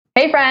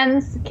Hey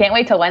friends, can't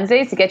wait till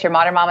Wednesdays to get your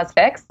Modern Mamas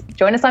fix?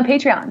 Join us on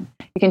Patreon.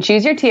 You can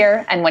choose your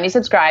tier, and when you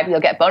subscribe, you'll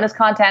get bonus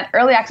content,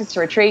 early access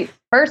to retreat,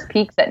 first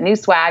peeks at new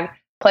swag,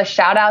 plus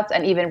shout outs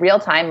and even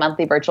real-time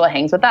monthly virtual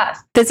hangs with us.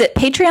 Visit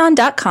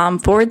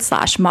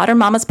patreon.com/Modern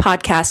Mamas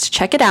Podcast to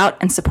check it out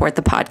and support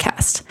the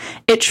podcast.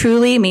 It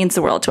truly means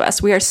the world to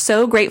us. We are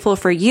so grateful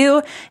for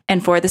you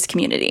and for this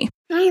community.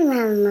 Hi,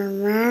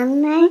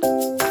 Mama.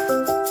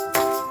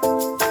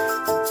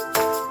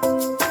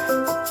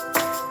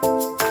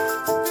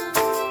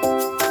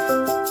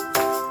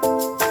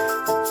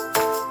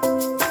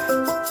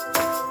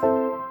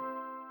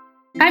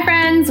 Hi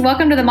friends,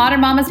 welcome to the Modern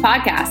Mamas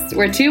Podcast.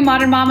 We're two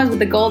modern mamas with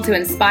the goal to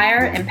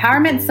inspire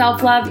empowerment,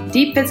 self-love,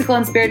 deep physical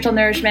and spiritual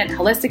nourishment,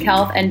 holistic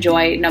health, and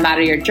joy, no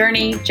matter your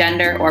journey,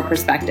 gender, or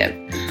perspective.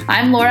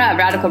 I'm Laura of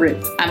Radical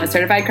Roots. I'm a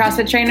certified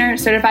CrossFit trainer,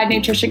 certified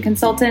nutrition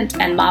consultant,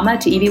 and mama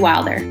to Evie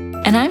Wilder.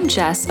 And I'm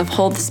Jess of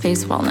Hold the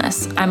Space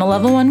Wellness. I'm a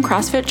level 1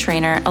 CrossFit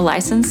trainer, a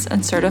licensed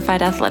and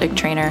certified athletic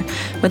trainer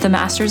with a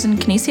master's in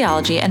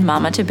kinesiology, and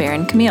mama to Bear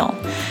and Camille.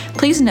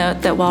 Please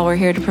note that while we're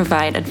here to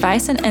provide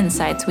advice and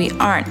insights, we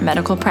aren't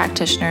medical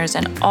practitioners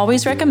and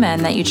always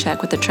recommend that you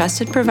check with a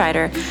trusted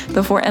provider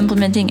before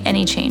implementing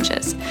any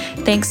changes.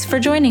 Thanks for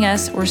joining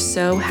us. We're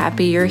so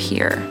happy you're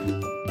here.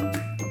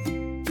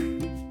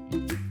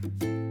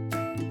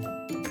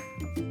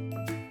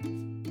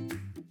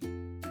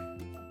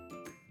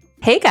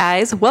 Hey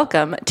guys,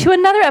 welcome to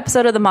another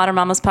episode of the Modern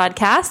Mamas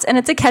Podcast, and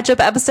it's a catch-up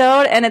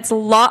episode, and it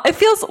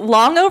feels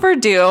long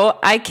overdue.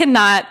 I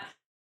cannot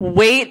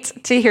wait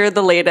to hear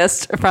the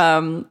latest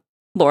from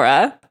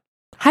Laura.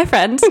 Hi,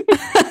 friend.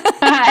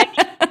 Hi.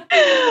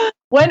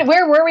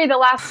 Where were we the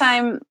last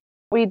time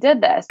we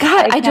did this?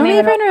 God, I don't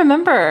even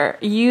remember.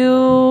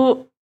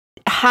 You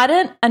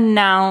hadn't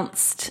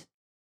announced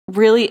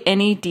really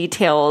any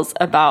details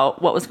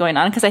about what was going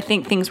on because I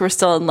think things were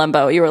still in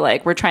limbo. You were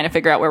like, we're trying to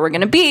figure out where we're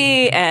going to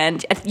be,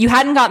 and you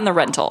hadn't gotten the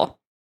rental,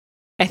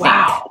 I think.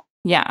 Wow.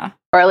 Yeah.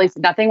 Or at least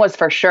nothing was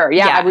for sure.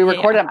 Yeah, we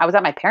recorded them. I was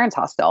at my parents'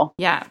 house still.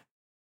 Yeah.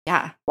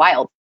 Yeah.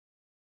 Wild.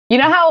 You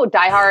know how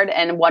diehard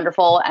and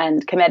wonderful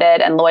and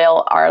committed and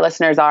loyal our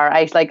listeners are?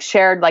 I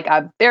shared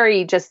a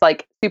very just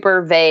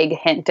super vague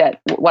hint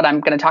at what I'm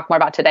going to talk more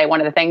about today.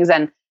 One of the things,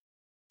 and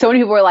so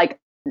many people were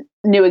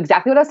knew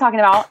exactly what I was talking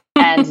about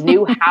and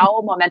knew how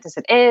momentous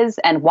it is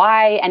and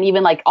why, and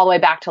even all the way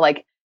back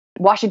to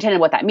Washington and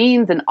what that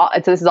means. And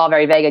so this is all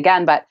very vague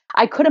again, but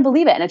I couldn't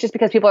believe it. And it's just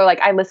because people are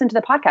I listened to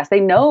the podcast,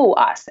 they know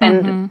us,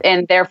 and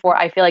therefore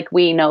I feel like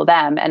we know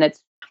them. And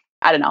it's,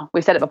 I don't know,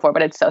 we've said it before,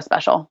 but it's so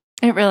special.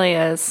 It really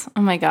is.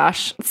 Oh my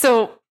gosh.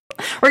 So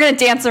we're going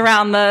to dance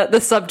around the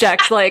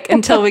subject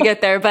until we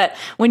get there. But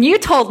when you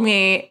told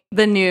me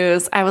the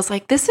news, I was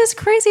like, this is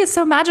crazy. It's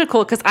so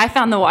magical, because I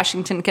found the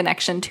Washington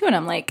connection too. And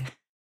I'm like,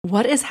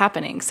 what is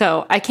happening?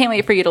 So I can't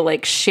wait for you to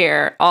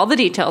share all the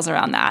details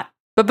around that.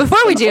 But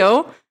before we do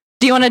you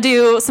want to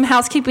do some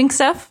housekeeping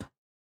stuff?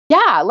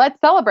 Yeah, let's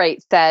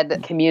celebrate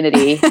said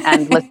community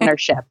and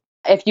listenership.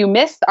 If you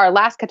missed our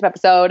last catch-up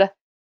episode,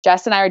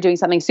 Jess and I are doing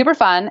something super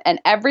fun. And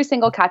every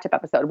single catch-up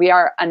episode,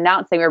 we're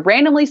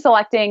randomly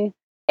selecting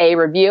a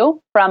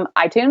review from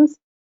iTunes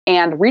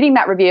and reading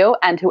that review,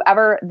 and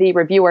whoever the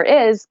reviewer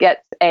is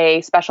gets a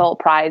special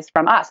prize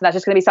from us. And that's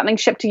just going to be something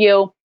shipped to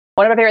you.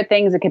 One of our favorite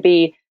things, it could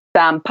be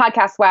some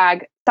podcast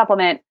swag,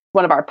 supplement,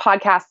 one of our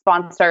podcast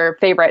sponsor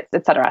favorites,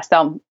 etc.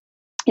 So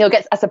you'll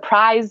get a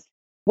surprise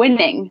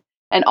winning.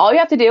 And all you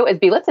have to do is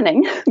be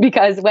listening,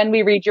 because when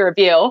we read your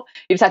review,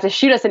 you just have to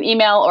shoot us an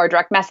email or a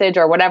direct message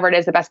or whatever it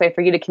is the best way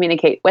for you to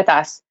communicate with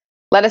us.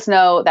 Let us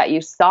know that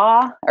you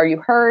saw or you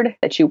heard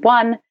that you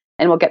won,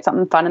 and we'll get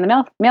something fun in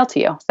the mail to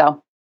you.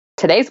 So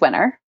today's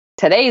winner,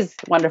 today's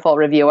wonderful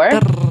reviewer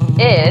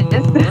is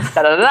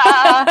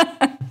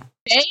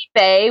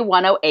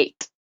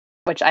Bay108,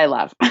 which I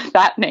love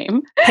that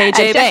name. Hey,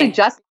 J Bay.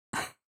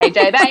 Hey,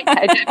 J Bay.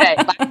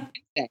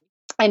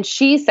 And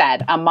she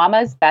said, a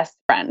mama's best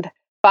friend,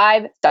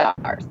 5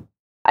 stars.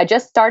 I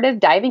just started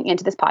diving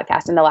into this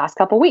podcast in the last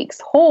couple weeks.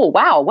 Oh,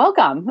 wow.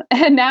 Welcome.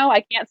 And now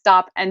I can't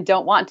stop and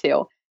don't want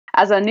to.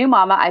 As a new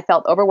mama, I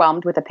felt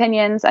overwhelmed with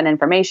opinions and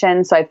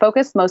information, so I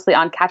focused mostly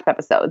on catch-up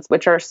episodes,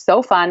 which are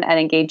so fun and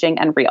engaging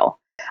and real.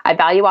 I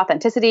value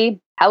authenticity.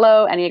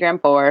 Hello,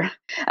 Enneagram 4.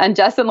 And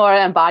Jess and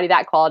Laura embody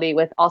that quality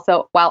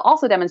while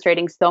also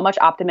demonstrating so much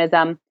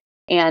optimism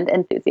and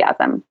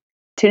enthusiasm.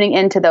 Tuning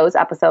into those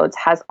episodes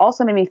has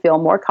also made me feel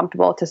more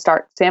comfortable to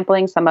start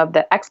sampling some of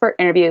the expert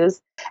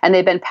interviews, and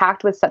they've been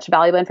packed with such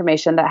valuable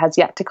information that has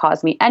yet to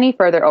cause me any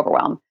further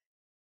overwhelm.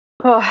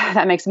 Oh,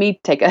 that makes me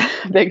take a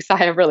big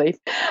sigh of relief.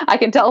 I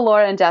can tell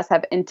Laura and Jess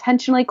have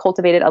intentionally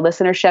cultivated a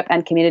listenership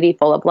and community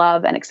full of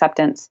love and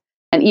acceptance.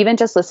 And even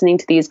just listening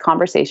to these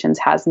conversations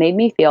has made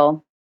me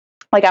feel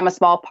like I'm a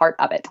small part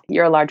of it.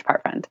 You're a large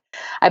part, friend.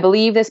 I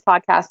believe this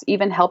podcast is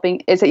even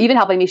helping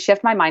me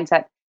shift my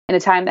mindset in a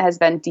time that has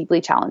been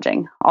deeply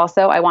challenging.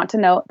 Also, I want to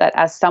note that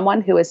as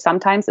someone who is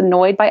sometimes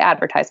annoyed by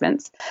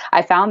advertisements,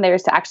 I found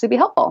theirs to actually be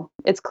helpful.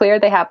 It's clear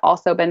they have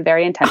also been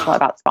very intentional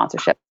about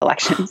sponsorship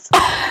selections.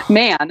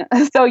 Man.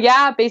 So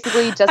yeah,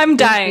 basically just I'm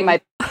dying. My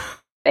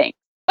thing.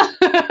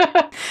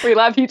 We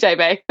love you,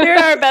 J-Bay. You're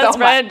our best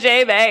friend,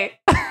 J-Bay.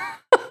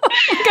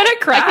 I'm gonna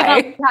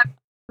cry.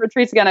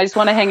 Retreats again. I just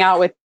want to hang out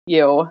with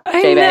you,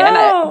 I J-Bay.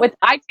 know. And with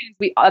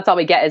iTunes, that's all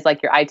we get is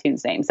like your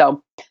iTunes name.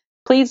 So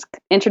please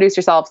introduce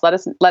yourselves. Let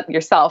us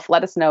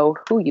know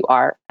who you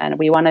are, and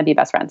we want to be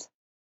best friends.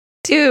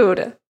 Dude,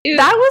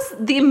 that was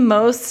the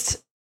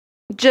most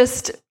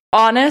just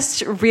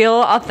honest, real,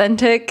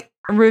 authentic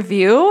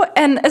review.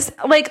 And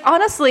like,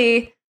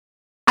 honestly,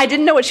 I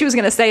didn't know what she was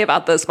going to say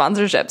about those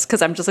sponsorships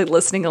because I'm just like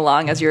listening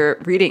along as you're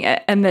reading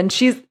it. And then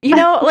she's,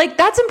 like,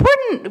 that's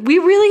important. We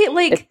really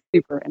like, it's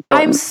super important.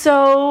 I'm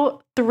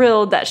so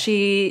thrilled that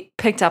she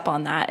picked up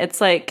on that. It's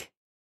like,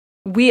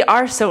 we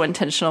are so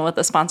intentional with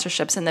the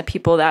sponsorships and the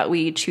people that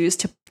we choose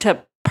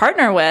to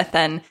partner with.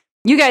 And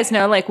you guys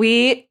know, like,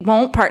 we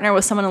won't partner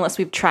with someone unless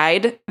we've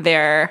tried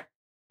their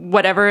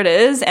whatever it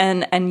is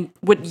and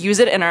would use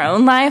it in our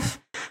own life.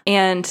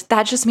 And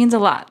that just means a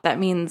lot. That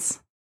means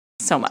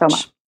so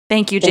much.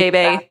 Thank you,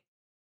 J-Bay.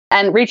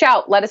 And reach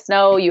out. Let us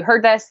know you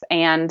heard this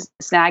and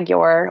snag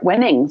your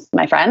winnings,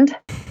 my friend.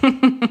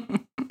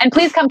 And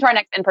please come to our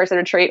next in-person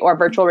retreat or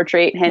virtual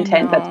retreat. Hint,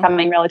 hint. That's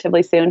coming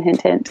relatively soon.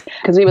 Hint, hint.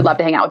 Because we would love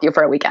to hang out with you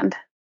for a weekend.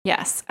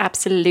 Yes,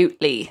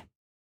 absolutely.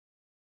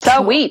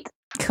 Sweet.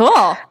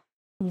 Cool.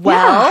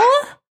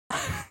 Well. Yeah.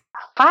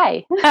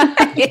 Hi.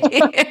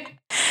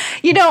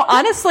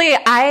 Honestly,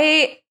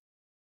 I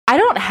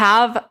don't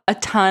have a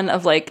ton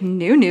of like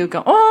new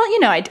go. Well,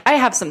 I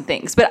have some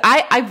things, but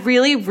I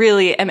really,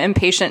 really am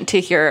impatient to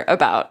hear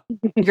about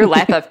your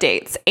life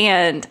updates.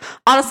 And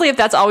honestly, if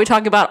that's all we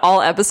talk about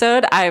all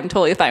episode, I'm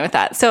totally fine with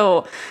that.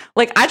 So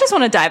like, I just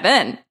want to dive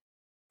in.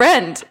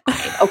 Friend.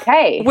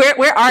 Okay.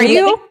 Where are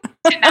you?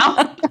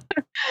 Now?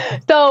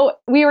 So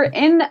we were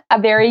in a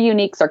very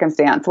unique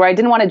circumstance where I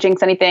didn't want to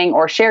jinx anything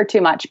or share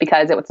too much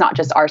because it was not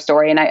just our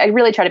story. And I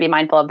really try to be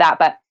mindful of that.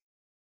 But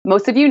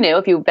most of you knew,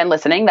 if you've been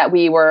listening, that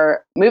we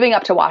were moving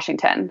up to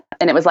Washington.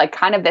 And it was like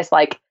kind of this,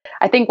 like,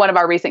 I think one of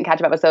our recent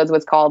catch-up episodes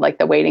was called like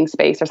the waiting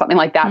space or something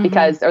like that,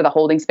 or the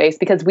holding space,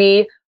 because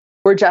we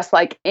were just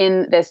like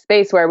in this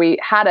space where we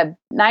had a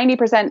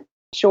 90%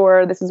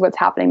 sure this is what's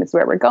happening, this is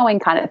where we're going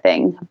kind of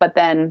thing. But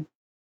then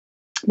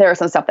there was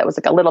some stuff that was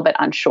like a little bit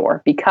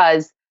unsure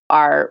because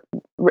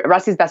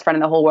Rusty's best friend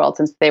in the whole world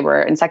since they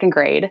were in second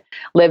grade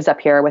lives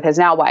up here with his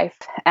now wife.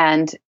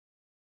 And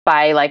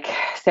by like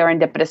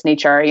serendipitous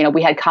nature,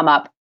 we had come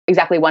up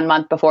exactly 1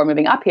 month before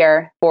moving up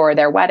here for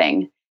their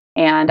wedding.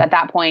 And at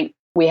that point,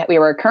 we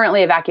were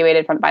currently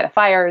evacuated by the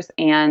fires.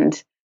 And,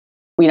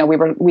 we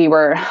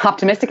were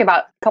optimistic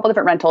about a couple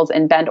different rentals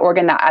in Bend,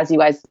 Oregon. That, as you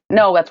guys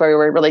know, that's where we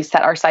were really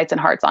set our sights and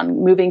hearts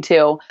on moving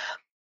to.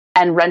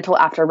 And rental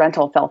after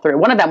rental fell through.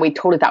 One of them we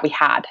totally thought we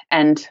had,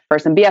 and for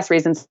some BS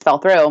reasons fell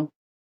through.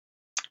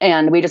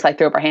 And we just like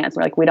threw up our hands.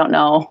 We're like, we don't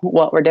know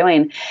what we're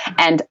doing.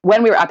 And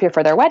when we were up here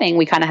for their wedding,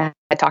 we kind of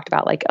had talked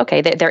about like,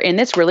 okay, they're in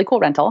this really cool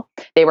rental.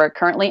 They were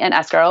currently in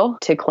escrow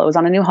to close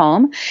on a new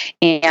home.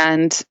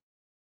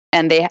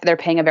 And they're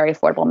paying a very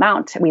affordable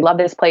amount. We love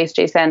this place.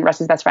 Jason,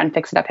 Rusty's best friend,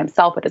 fixed it up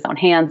himself with his own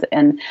hands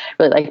and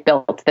really like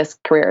built this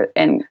career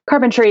in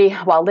carpentry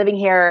while living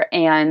here.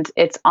 And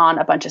it's on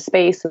a bunch of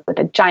space with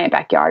a giant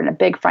backyard and a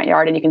big front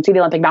yard. And you can see the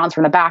Olympic Mountains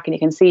from the back, and you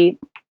can see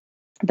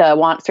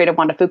the Strait of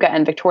Juan de Fuca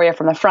and Victoria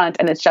from the front.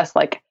 And it's just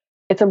like,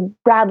 it's a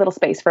rad little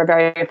space for a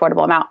very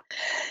affordable amount.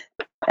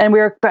 And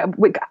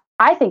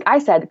I think I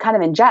said kind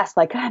of in jest,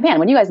 like, man,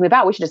 when you guys move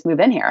out, we should just move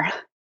in here.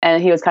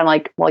 And he was kind of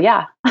like, well,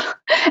 yeah,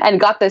 and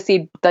got the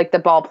seed, like the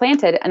ball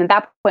planted. And at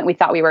that point, we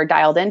thought we were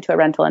dialed into a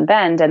rental in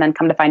Bend, and then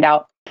come to find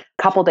out a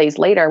couple days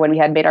later when we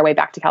had made our way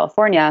back to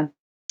California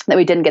that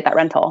we didn't get that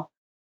rental.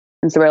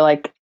 And so we're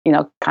like,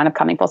 kind of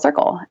coming full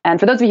circle.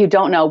 And for those of you who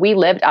don't know, we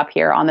lived up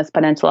here on this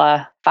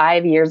peninsula 4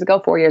 years ago,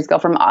 from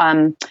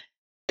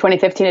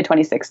 2015 to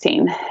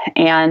 2016.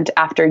 And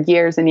after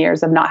years and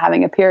years of not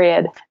having a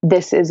period,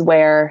 this is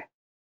where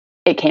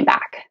it came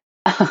back.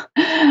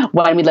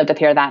 When we lived up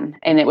here then.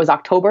 And it was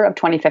October of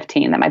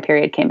 2015 that my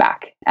period came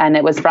back. And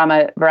it was from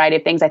a variety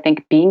of things. I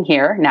think being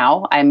here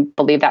now, I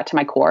believe that to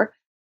my core.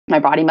 My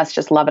body must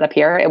just love it up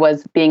here. It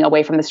was being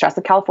away from the stress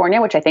of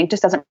California, which I think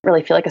just doesn't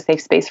really feel like a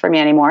safe space for me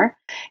anymore.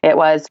 It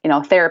was,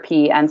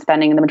 therapy and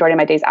spending the majority of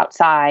my days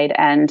outside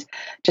and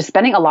just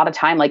spending a lot of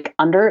time like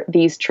under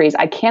these trees.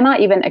 I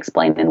cannot even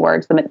explain in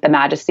words the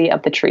majesty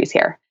of the trees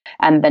here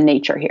and the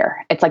nature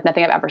here. It's like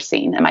nothing I've ever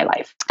seen in my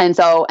life. And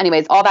so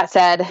anyways, all that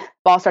said,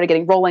 ball started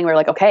getting rolling. We were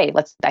like, okay,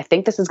 I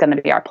think this is going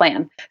to be our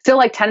plan. Still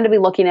like tentatively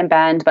looking in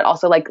Bend, but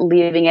also like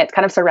leaving it,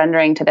 kind of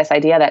surrendering to this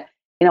idea that,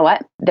 you know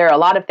what, there are a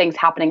lot of things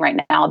happening right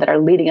now that are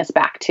leading us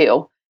back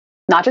to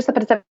not just the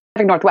Pacific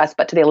Northwest,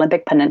 but to the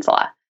Olympic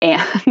Peninsula.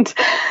 And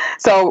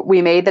so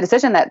we made the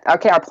decision that,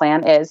 okay, our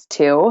plan is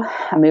to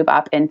move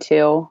up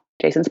into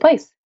Jason's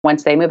place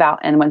once they move out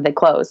and when they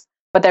close.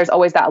 But there's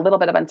always that little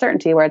bit of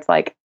uncertainty where it's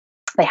like,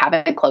 they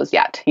haven't closed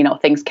yet.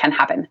 Things can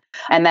happen.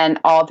 And then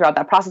all throughout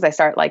that process, I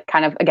start like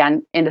kind of,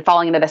 again,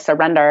 falling into this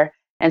surrender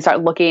and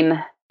start looking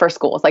for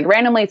schools, like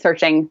randomly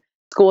searching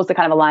schools to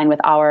kind of align with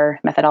our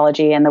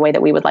methodology and the way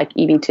that we would like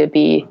Evie to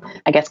be,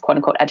 I guess, quote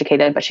unquote,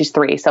 educated, but she's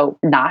 3. So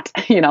not,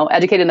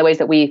 educated in the ways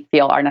that we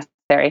feel are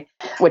necessary,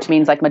 which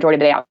means like majority of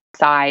the day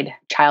outside,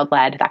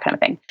 child-led, that kind of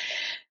thing.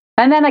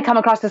 And then I come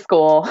across the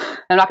school.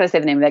 I'm not going to say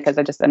the name of it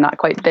because I'm not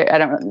quite there. I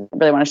don't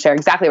really want to share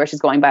exactly where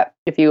she's going, but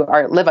if you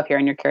live up here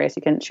and you're curious,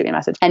 you can shoot me a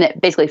message. And it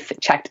basically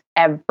checked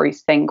every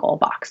single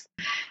box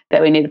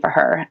that we needed for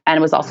her. And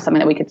it was also something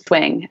that we could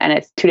swing. And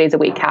it's 2 days a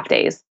week, half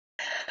days.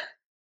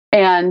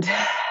 And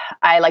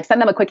I like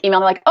send them a quick email.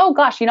 And they're like, oh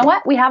gosh, you know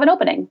what? We have an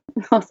opening.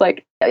 I was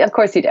like, of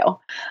course you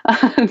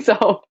do.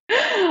 So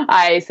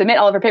I submit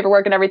all of her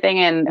paperwork and everything.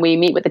 And we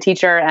meet with the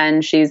teacher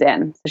and she's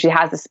in. So she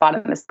has this spot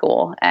in the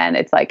school. And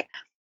it's like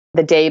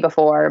the day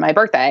before my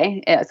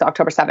birthday. It's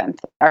October 7th.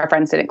 Our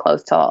friends didn't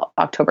close till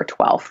October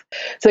 12th.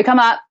 So we come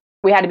up.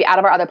 We had to be out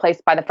of our other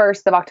place by the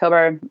 1st of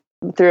October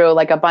through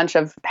like a bunch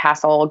of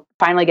hassle,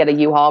 finally get a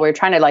U-Haul. We were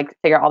trying to like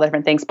figure out all the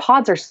different things.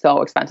 Pods are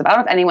so expensive. I don't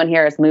know if anyone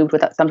here has moved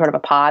with some sort of a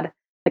pod,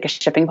 like a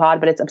shipping pod,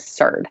 but it's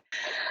absurd.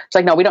 It's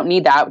like, no, we don't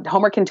need that.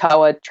 Homer can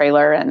tow a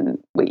trailer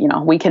and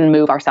we can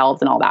move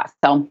ourselves and all that.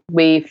 So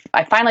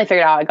I finally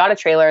figured out, I got a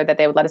trailer that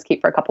they would let us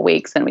keep for a couple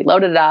weeks, and we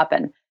loaded it up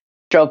and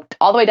drove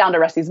all the way down to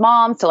Rusty's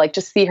mom's to like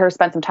just see her,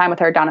 spend some time with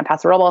her down in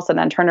Paso Robles, and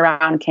then turned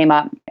around, came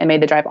up and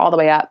made the drive all the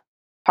way up,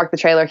 parked the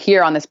trailer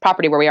here on this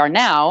property where we are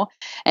now,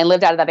 and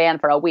lived out of the van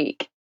for a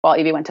week while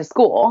Evie went to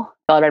school,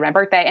 celebrated my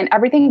birthday. And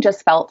everything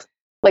just felt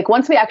like,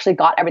 once we actually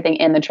got everything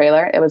in the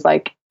trailer, it was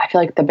like, I feel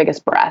like the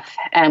biggest breath.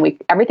 And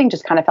everything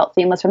just kind of felt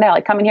seamless from there.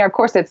 Like coming here, of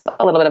course, it's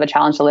a little bit of a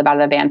challenge to live out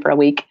of the van for a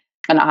week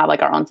and not have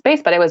like our own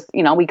space. But it was,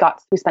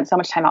 we spent so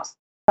much time outside.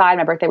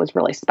 My birthday was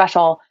really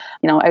special.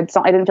 I didn't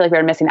feel like we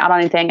were missing out on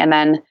anything. And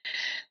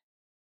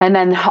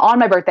then on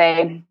my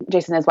birthday,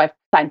 Jason and his wife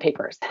signed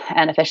papers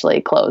and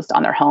officially closed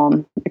on their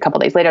home. A couple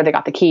of days later, they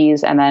got the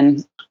keys. And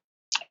then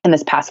in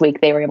this past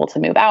week, they were able to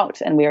move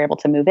out and we were able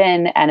to move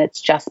in. And it's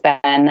just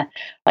been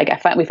like,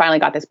 we finally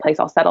got this place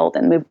all settled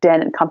and moved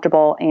in and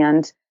comfortable.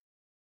 And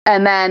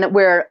then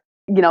we're,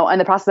 in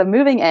the process of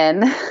moving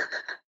in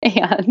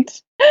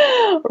and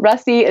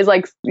Rusty is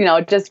like,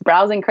 just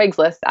browsing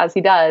Craigslist as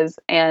he does.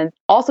 And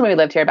also when we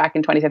lived here back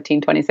in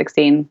 2015,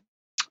 2016,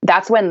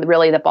 that's when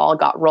really the ball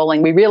got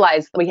rolling. We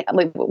realized when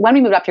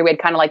we moved up here, we had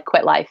kind of like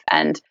quit life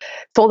and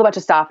sold a bunch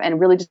of stuff and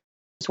really just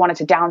wanted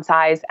to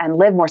downsize and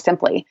live more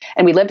simply.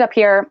 And we lived up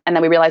here, and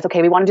then we realized,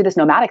 okay, we want to do this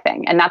nomadic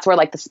thing. And that's where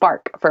like the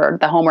spark for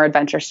the Homer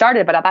adventure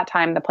started. But at that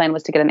time, the plan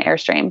was to get an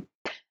Airstream.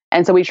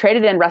 And so we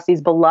traded in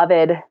Rusty's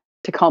beloved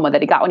Tacoma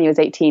that he got when he was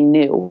 18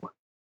 new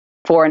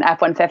for an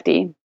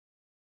F-150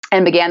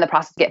 and began the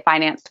process to get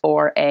financed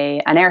for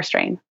an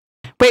Airstream.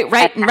 Wait,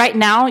 right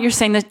now? You're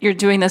saying that you're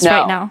doing this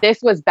right now?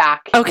 This was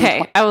back.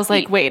 Okay. I was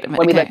like, wait a minute.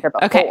 When we lived here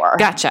before. Okay,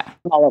 gotcha.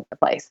 All over the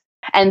place.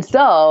 And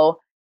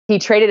so he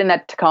traded in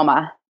that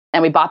Tacoma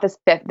and we bought this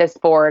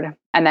Ford,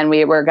 and then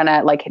we were going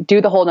to like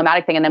do the whole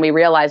nomadic thing. And then we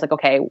realized like,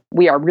 okay,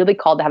 we are really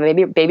called to have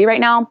a baby right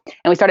now.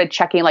 And we started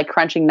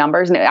crunching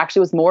numbers, and it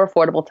actually was more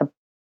affordable to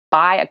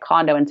buy a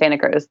condo in Santa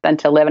Cruz than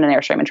to live in an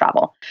Airstream and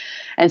travel.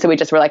 And so we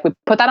just were like, we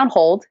put that on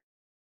hold,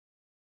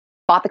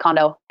 bought the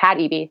condo, had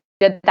Evie,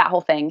 did that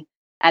whole thing,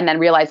 and then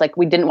realized like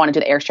we didn't want to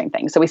do the Airstream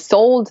thing. So we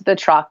sold the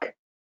truck,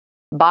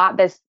 bought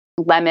this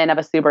lemon of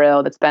a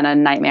Subaru that's been a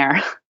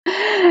nightmare.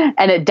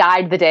 And it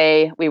died the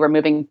day we were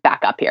moving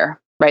back up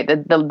here, right? The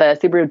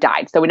Subaru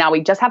died. So now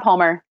we just have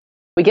Homer.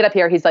 We get up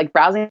here. He's like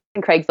browsing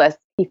Craigslist.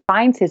 He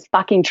finds his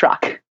fucking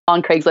truck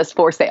on Craigslist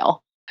for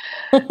sale.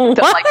 So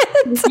like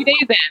 2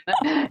 days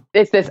in,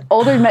 it's this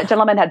older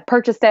gentleman had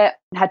purchased it,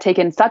 had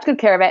taken such good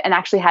care of it, and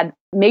actually had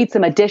made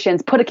some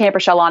additions, put a camper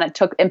shell on it,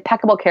 took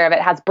impeccable care of it,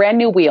 has brand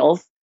new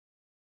wheels.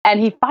 And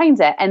he finds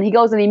it and he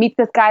goes and he meets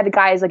this guy. The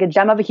guy is like a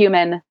gem of a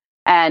human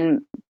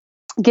and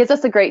gives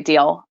us a great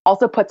deal.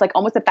 Also puts like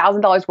almost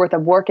 $1,000 worth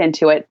of work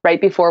into it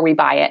right before we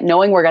buy it,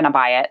 knowing we're going to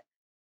buy it.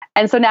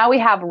 And so now we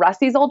have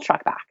Rusty's old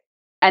truck back.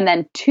 And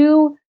then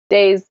 2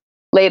 days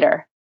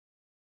later,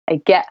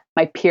 I get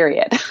my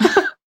period.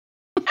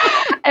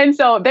 And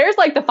so there's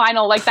like the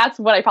final, like that's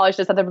what I probably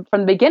should have said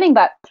from the beginning.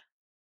 But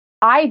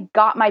I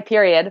got my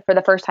period for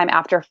the first time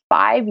after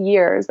 5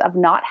 years of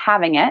not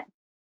having it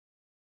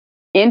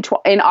in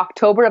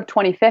October of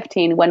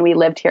 2015 when we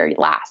lived here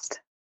last.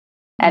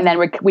 And then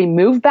we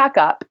moved back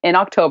up in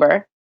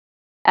October.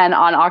 And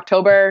on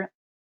October,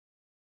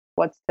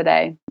 what's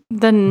today?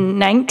 The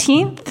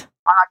 19th?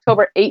 On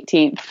October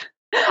 18th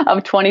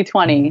of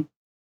 2020,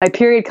 my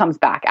period comes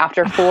back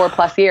after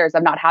 4+ years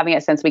of not having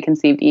it since we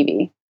conceived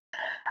Evie.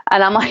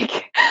 And I'm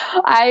like,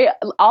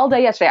 all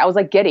day yesterday, I was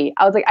like giddy.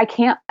 I was like, I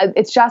can't,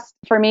 it's just,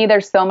 for me,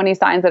 there's so many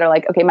signs that are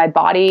like, okay, my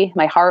body,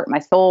 my heart, my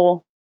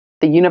soul,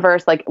 the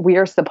universe, like we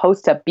are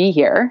supposed to be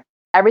here.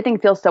 Everything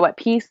feels so at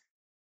peace.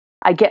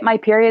 I get my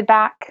period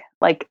back.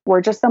 Like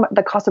we're just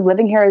the cost of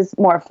living here is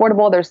more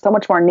affordable. There's so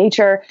much more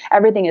nature.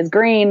 Everything is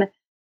green.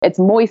 It's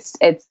moist.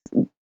 It's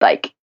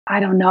like, I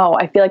don't know.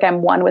 I feel like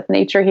I'm one with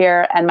nature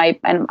here. And I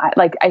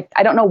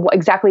don't know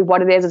exactly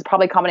what it is. It's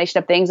probably a combination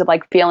of things of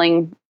like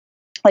feeling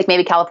like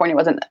maybe California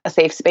wasn't a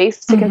safe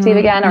space to conceive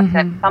again or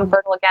to become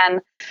fertile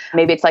again.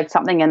 Maybe it's like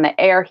something in the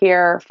air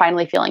here,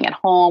 finally feeling at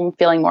home,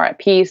 feeling more at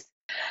peace.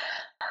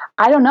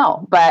 I don't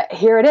know, but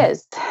here it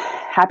is.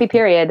 Happy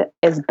period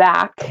is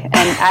back. And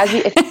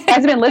if you guys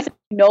have been listening,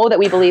 you know that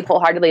we believe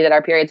wholeheartedly that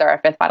our periods are our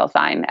fifth vital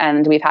sign.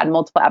 And we've had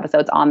multiple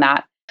episodes on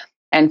that.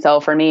 And so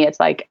for me, it's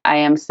like,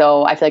 I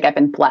feel like I've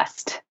been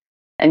blessed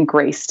and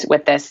graced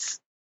with this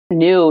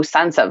new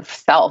sense of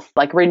self,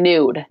 like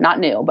renewed, not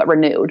new, but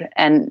renewed,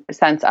 and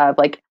sense of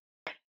like,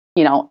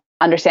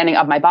 understanding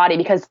of my body.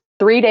 Because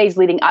 3 days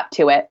leading up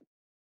to it,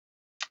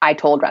 I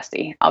told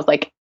Rusty, I was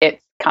like,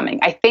 it's coming.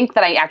 I think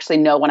that I actually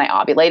know when I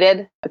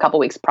ovulated a couple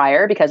weeks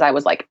prior, because I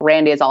was like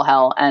randy as all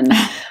hell. And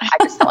I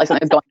just felt like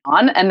something was going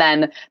on. And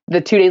then the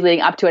 2 days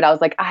leading up to it, I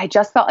was like, I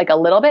just felt like a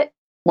little bit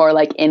more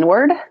like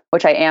inward,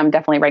 which I am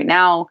definitely right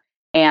now.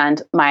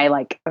 And my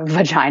like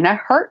vagina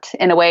hurt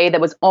in a way that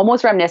was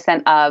almost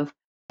reminiscent of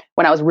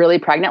when I was really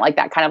pregnant, like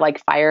that kind of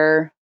like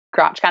fire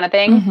crotch kind of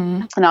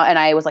thing. And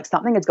I was like,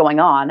 something is going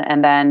on.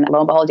 And then lo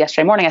and behold,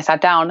 yesterday morning, I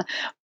sat down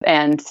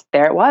and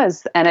there it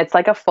was. And it's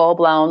like a full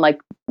blown, like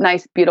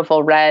nice,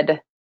 beautiful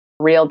red,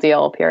 real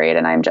deal period.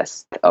 And I'm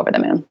just over the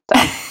moon.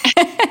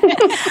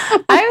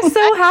 So I'm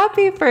so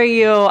happy for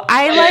you.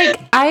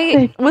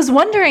 I was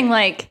wondering,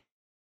 like,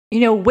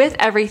 with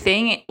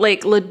everything,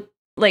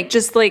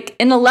 just like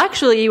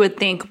intellectually, you would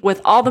think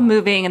with all the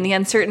moving and the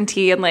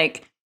uncertainty and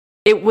like,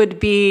 it would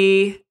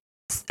be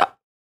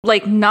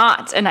like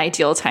not an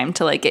ideal time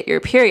to like get your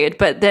period.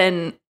 But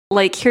then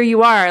like, here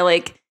you are,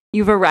 like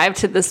you've arrived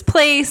to this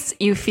place,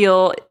 you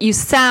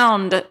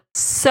sound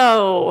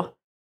so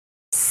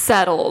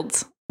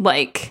settled,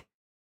 like,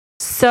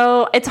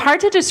 so it's hard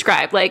to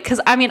describe, like,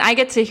 because I mean, I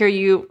get to hear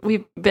you.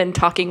 We've been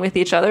talking with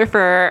each other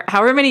for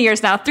however many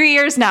years now, 3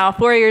 years now,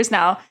 4 years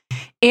now.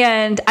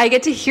 And I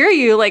get to hear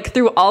you like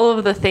through all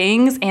of the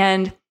things.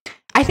 And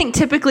I think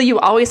typically you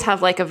always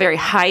have like a very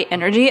high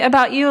energy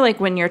about you. Like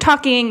when you're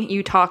talking,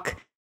 you talk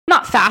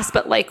not fast,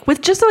 but like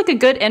with just like a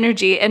good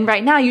energy. And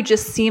right now you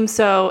just seem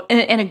so,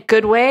 in a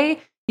good way,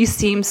 you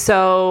seem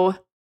so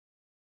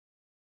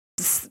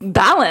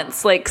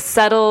balanced, like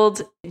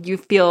settled. You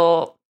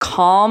feel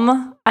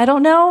calm. I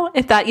don't know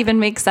if that even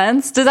makes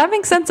sense. Does that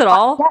make sense at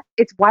all? Yeah,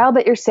 it's wild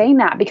that you're saying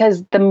that,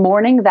 because the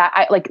morning that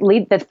I like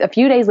a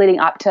few days leading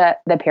up to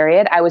the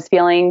period, I was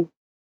feeling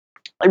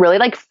really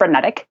like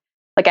frenetic.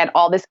 Like I had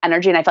all this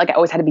energy and I felt like I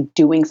always had to be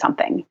doing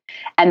something.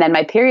 And then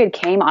my period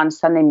came on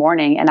Sunday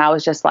morning and I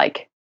was just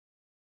like,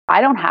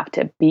 I don't have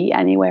to be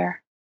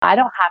anywhere. I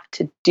don't have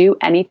to do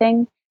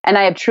anything. And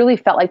I have truly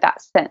felt like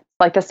that since.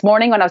 Like this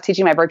morning when I was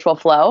teaching my virtual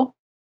flow,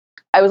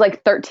 I was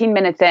like 13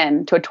 minutes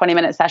in to a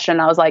 20-minute session.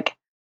 I was like,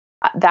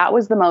 that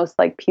was the most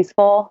like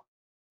peaceful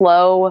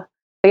flow.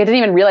 Like I didn't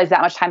even realize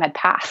that much time had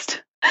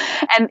passed.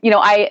 And,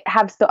 I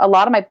have a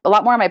lot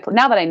more on my,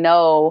 now that I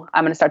know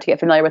I'm going to start to get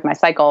familiar with my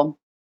cycle,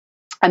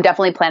 I'm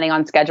definitely planning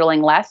on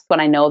scheduling less when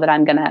I know that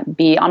I'm going to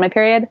be on my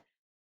period.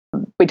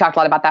 We talked a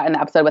lot about that in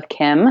the episode with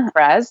Kim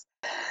Rez,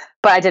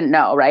 but I didn't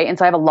know. Right. And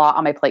so I have a lot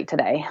on my plate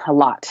today, a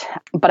lot,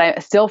 but I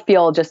still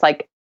feel just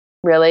like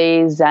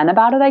really zen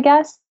about it, I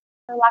guess,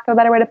 for lack of a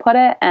better way to put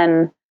it.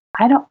 And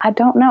I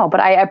don't know, but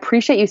I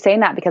appreciate you saying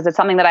that, because it's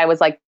something that I was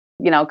like,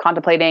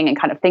 contemplating and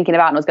kind of thinking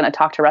about, and was going to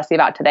talk to Rusty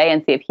about today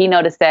and see if he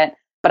noticed it.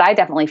 But I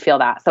definitely feel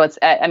that. So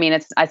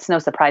it's no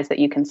surprise that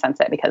you can sense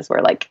it, because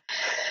we're like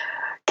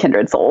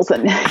kindred souls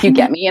and you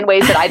get me in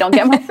ways that I don't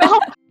get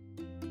myself.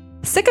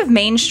 Sick of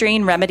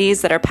mainstream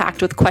remedies that are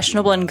packed with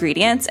questionable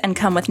ingredients and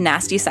come with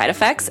nasty side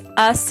effects?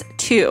 Us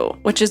too,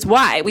 which is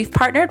why we've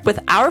partnered with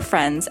our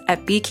friends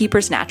at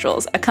Beekeepers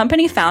Naturals, a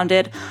company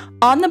founded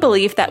on the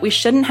belief that we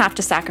shouldn't have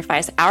to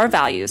sacrifice our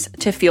values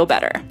to feel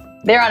better.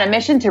 They're on a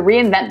mission to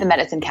reinvent the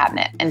medicine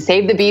cabinet and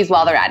save the bees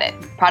while they're at it.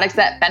 Products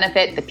that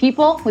benefit the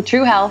people with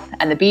true health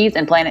and the bees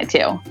and planet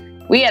too.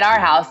 We at our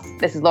house,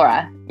 this is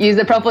Laura, use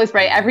the Propolis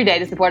spray every day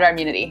to support our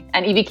immunity.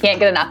 And Evie can't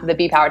get enough of the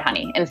bee-powered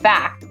honey. In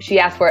fact, she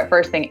asks for it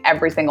first thing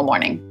every single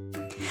morning.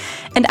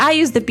 And I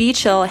use the Bee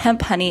Chill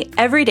hemp honey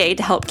every day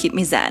to help keep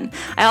me zen.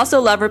 I also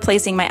love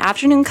replacing my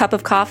afternoon cup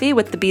of coffee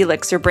with the Bee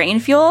Elixir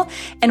Brain Fuel.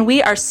 And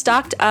we are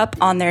stocked up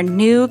on their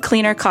new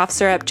cleaner cough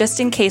syrup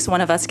just in case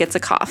one of us gets a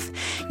cough.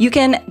 You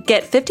can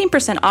get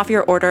 15% off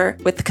your order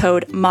with the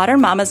code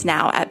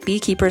ModernMamasNow at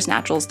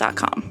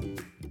beekeepersnaturals.com.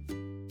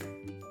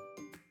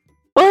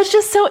 Well, it's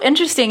just so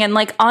interesting. And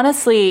like,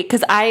 honestly,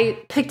 because I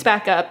picked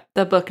back up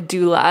the book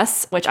Do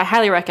Less, which I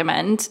highly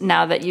recommend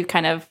now that you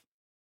kind of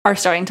are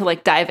starting to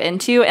like dive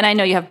into. And I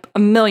know you have a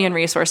million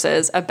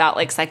resources about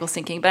like cycle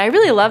syncing, but I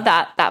really love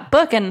that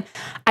book. And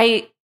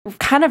I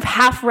kind of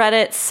half read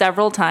it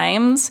several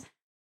times,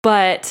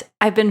 but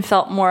I've been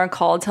felt more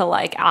called to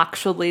like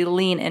actually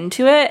lean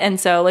into it. And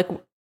so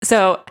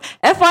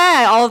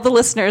FYI, all of the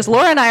listeners,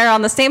 Laura and I are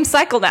on the same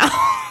cycle now.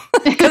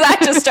 Because I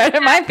just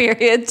started my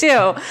period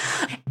too.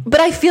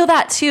 But I feel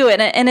that too.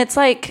 And it's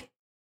like,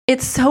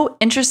 it's so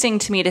interesting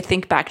to me to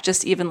think back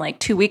just even like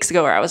 2 weeks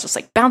ago, where I was just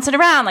like bouncing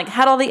around, like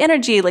had all the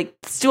energy, like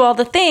let's do all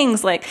the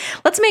things, like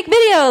let's make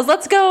videos,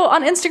 let's go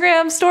on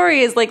Instagram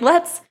stories, like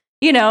let's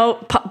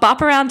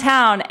bop around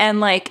town. And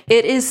like,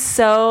 it is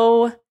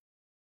so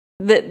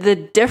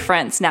the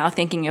difference now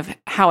thinking of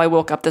how I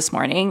woke up this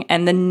morning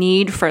and the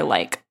need for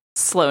like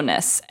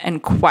slowness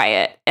and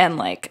quiet. And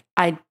like,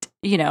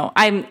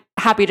 I'm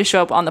happy to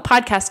show up on the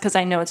podcast because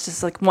I know it's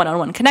just like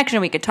one-on-one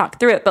connection. We could talk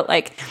through it. But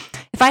like,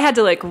 if I had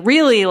to like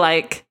really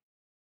like,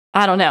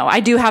 I don't know, I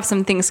do have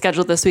some things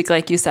scheduled this week,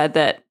 like you said,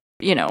 that,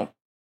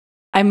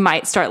 I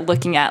might start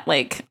looking at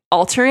like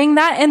altering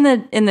that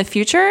in the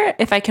future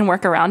if I can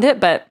work around it.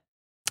 But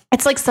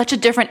it's like such a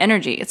different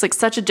energy. It's like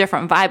such a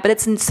different vibe, but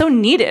it's so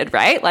needed,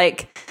 right?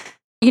 Like,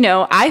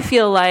 I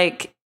feel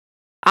like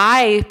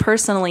I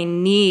personally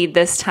need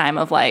this time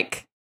of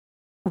like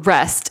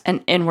rest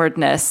and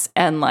inwardness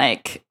and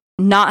like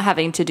not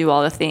having to do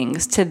all the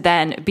things to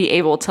then be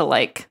able to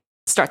like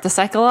start the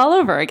cycle all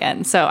over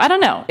again. So I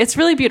don't know. It's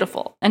really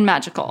beautiful and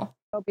magical.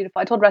 So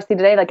beautiful. I told Rusty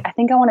today, like, I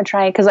think I want to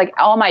try, because like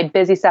all my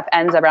busy stuff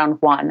ends around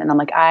 1. And I'm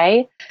like,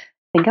 I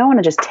think I want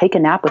to just take a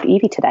nap with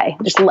Evie today.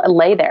 Just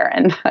lay there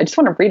and I just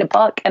want to read a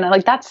book. And I'm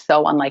like, that's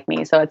so unlike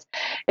me. So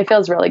it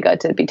feels really good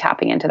to be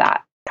tapping into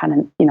that kind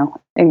of,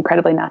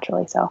 incredibly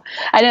naturally. So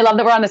I love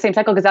that we're on the same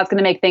cycle because that's going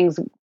to make things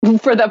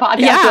for the podcast.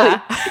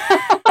 Yeah.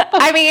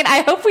 I mean,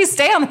 I hope we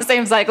stay on the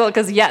same cycle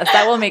because yes,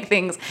 that will make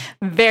things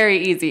very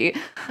easy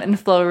and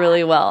flow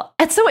really well.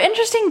 It's so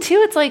interesting too.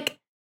 It's like,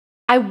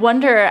 I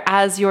wonder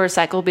as your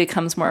cycle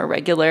becomes more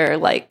regular,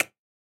 like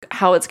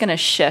how it's going to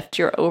shift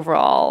your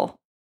overall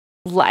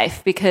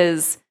life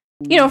because,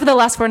 for the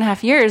last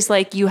 4.5 years,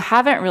 like you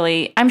haven't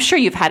really, I'm sure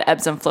you've had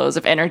ebbs and flows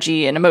of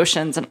energy and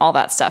emotions and all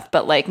that stuff,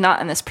 but like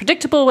not in this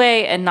predictable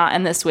way and not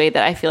in this way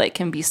that I feel like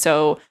can be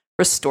so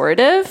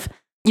restorative.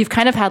 You've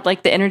kind of had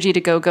like the energy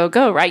to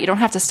go, right? You don't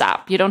have to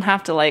stop. You don't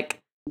have to like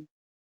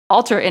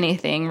alter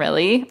anything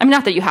really. I mean,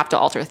 not that you have to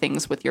alter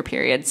things with your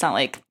period. It's not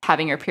like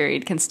having your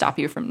period can stop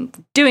you from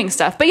doing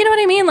stuff, but you know what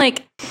I mean?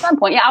 Like at some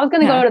point, yeah, I was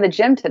going to go to the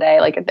gym today,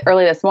 like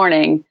early this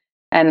morning,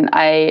 and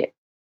I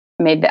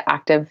made the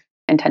active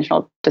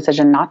intentional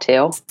decision not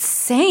to.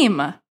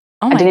 Same. Oh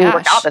my I didn't even gosh.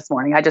 work out this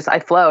morning. I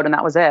flowed and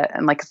that was it.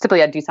 And like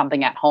typically I'd do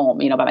something at home,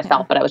 by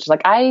myself, but I was just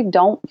like, I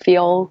don't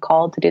feel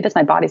called to do this.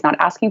 My body's not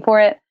asking for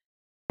it.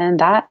 And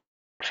that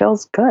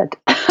feels good.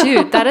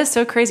 Dude, that is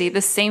so crazy.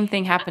 The same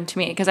thing happened to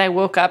me because I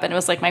woke up and it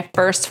was like my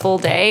first full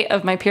day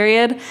of my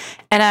period.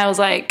 And I was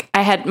like,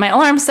 I had my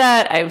alarm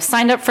set. I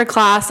signed up for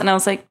class and I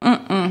was like,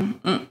 I'm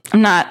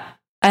not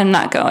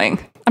going.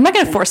 I'm not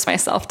going to force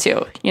myself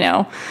to,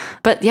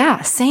 but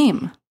yeah,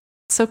 same.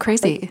 So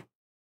crazy.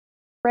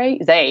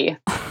 Crazy.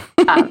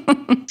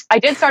 I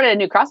did start at a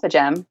new CrossFit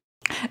gym.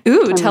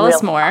 Ooh, tell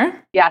us more.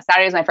 Yeah,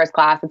 Saturday is my first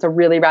class. It's a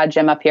really rad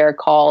gym up here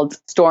called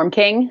Storm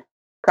King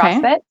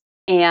CrossFit. Okay.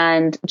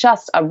 And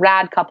just a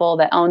rad couple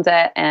that owns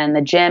it. And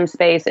the gym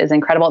space is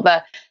incredible.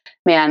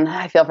 Man,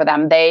 I feel for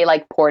them. They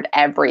like poured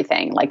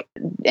everything, like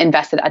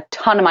invested a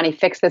ton of money,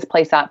 fixed this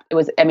place up.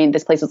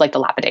 This place was like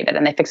dilapidated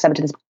and they fixed it up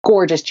into this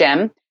gorgeous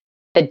gym.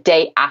 The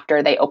day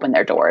after they opened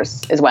their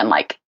doors is when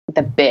like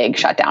the big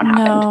shutdown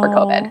happened for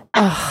COVID.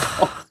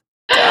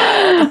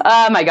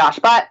 Oh my gosh.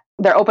 But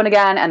they're open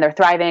again and they're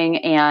thriving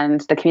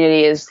and the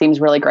community seems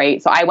really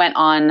great. So I went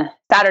on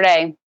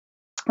Saturday.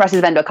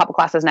 Rusty's been to a couple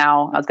classes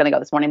now. I was going to go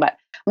this morning, but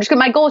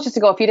my goal is just to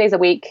go a few days a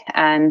week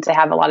and to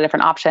have a lot of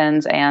different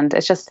options. And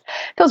it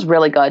feels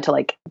really good to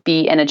like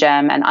be in a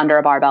gym and under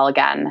a barbell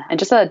again and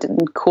just a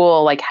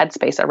cool like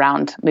headspace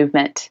around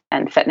movement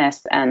and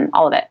fitness and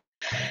all of it.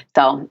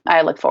 So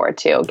I look forward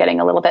to getting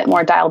a little bit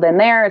more dialed in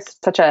there. It's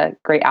such a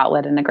great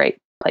outlet and a great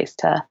place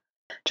to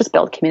just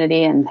build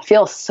community and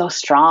feel so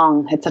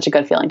strong. It's such a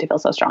good feeling to feel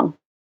so strong.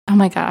 Oh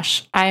my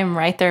gosh, I am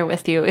right there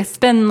with you. It's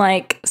been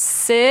like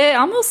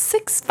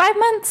 5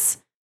 months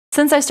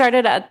since I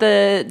started at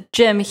the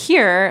gym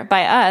here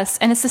by us,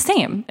 and it's the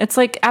same. It's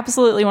like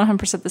absolutely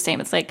 100% the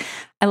same. It's like,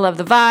 I love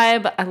the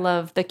vibe. I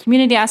love the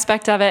community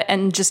aspect of it,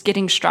 and just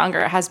getting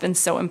stronger has been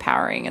so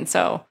empowering. And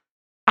so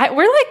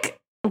we're like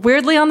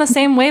weirdly on the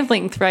same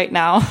wavelength right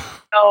now.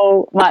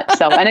 So much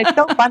so. And it's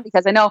so fun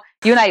because I know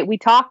you and I, we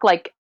talk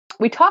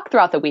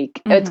throughout the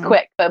week. Mm-hmm. It's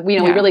quick, but we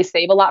really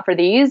save a lot for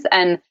these,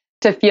 and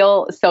to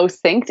feel so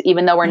synced,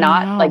 even though we're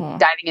not like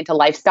diving into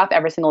life stuff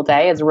every single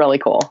day is really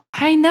cool.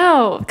 I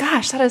know.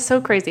 Gosh, that is so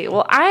crazy.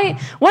 Well,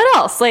 what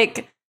else?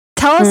 Like,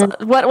 tell us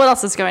what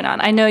else is going on.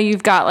 I know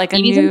you've got like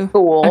Evie's in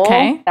school.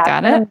 Okay, that's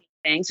got it.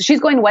 Amazing. So she's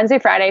going Wednesday,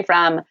 Friday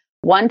from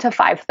 1 to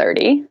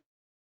 5:30,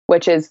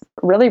 which is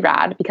really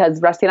rad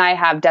because Rusty and I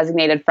have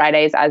designated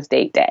Fridays as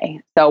date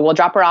day. So we'll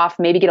drop her off,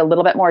 maybe get a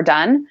little bit more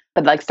done,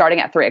 but like starting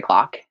at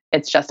 3:00,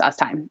 it's just us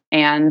time.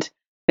 And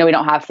we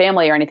don't have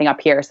family or anything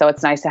up here. So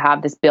it's nice to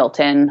have this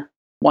built in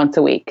once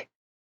a week,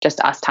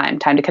 just us time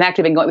to connect.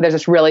 There's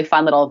this really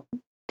fun little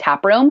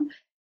tap room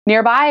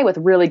nearby with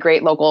really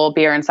great local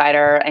beer and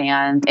cider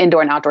and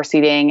indoor and outdoor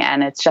seating.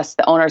 And it's just,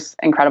 the owner's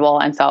incredible.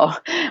 And so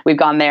we've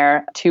gone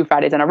there 2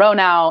 Fridays in a row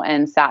now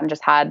and sat and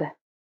just had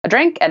a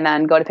drink and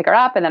then go to pick her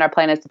up. And then our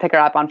plan is to pick her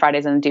up on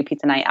Fridays and do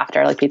pizza night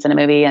after, like pizza and a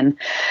movie. And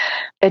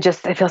it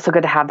feels so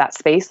good to have that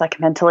space, like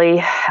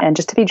mentally, and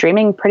just to be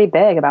dreaming pretty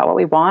big about what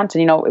we want.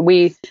 And,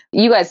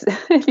 you guys,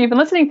 if you've been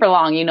listening for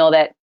long, you know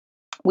that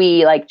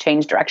we like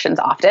change directions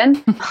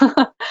often.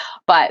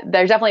 But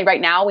there's definitely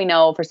right now, we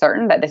know for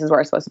certain that this is where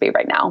we're supposed to be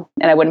right now.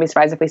 And I wouldn't be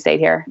surprised if we stayed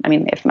here. I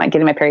mean, if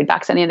getting my period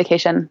back's any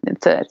indication,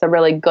 it's a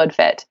really good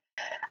fit.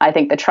 I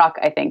think the truck,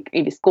 I think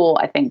EV school,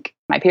 I think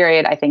my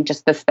period, I think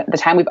just the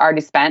time we've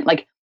already spent,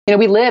 like,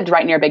 we lived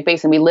right near Big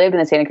Basin. We lived in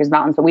the Santa Cruz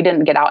Mountains, but we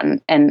didn't get out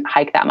and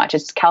hike that much.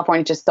 It's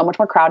California, just so much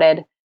more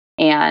crowded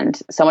and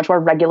so much more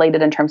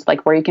regulated in terms of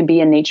like where you can be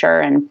in nature,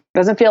 and it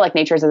doesn't feel like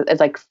nature is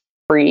like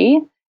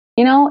free,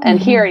 and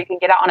here you can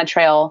get out on a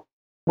trail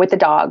with the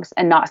dogs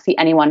and not see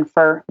anyone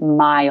for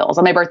miles.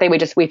 On my birthday,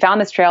 we found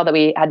this trail that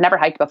we had never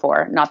hiked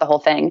before, not the whole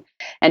thing,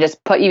 and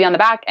just put Evie on the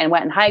back and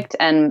went and hiked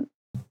and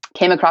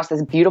came across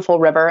this beautiful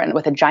river and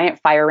with a giant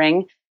fire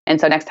ring. And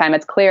so next time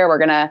it's clear, we're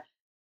going to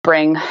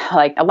bring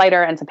like a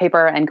lighter and some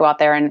paper and go out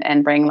there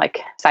and bring like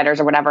ciders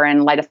or whatever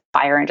and light a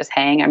fire and just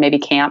hang, or maybe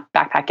camp,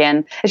 backpack in.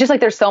 It's just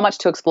like, there's so much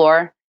to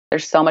explore.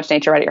 There's so much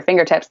nature right at your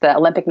fingertips. The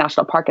Olympic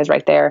National Park is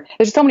right there.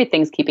 There's so many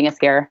things keeping us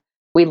here.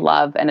 We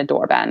love and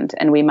adore Bend,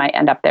 and we might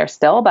end up there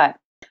still. But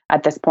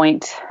at this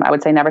point, I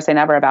would say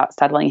never about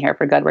settling here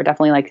for good. We're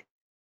definitely like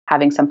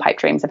having some pipe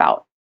dreams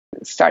about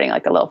starting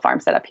like a little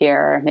farm setup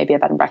here, maybe a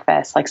bed and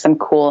breakfast, like some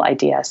cool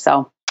ideas.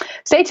 So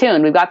stay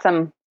tuned. We've got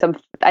some,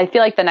 I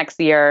feel like the next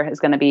year is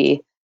going to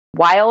be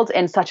wild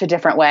in such a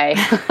different way.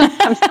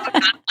 I'm so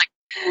done,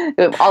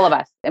 like all of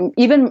us, and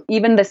even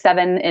the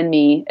 7 in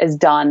me is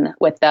done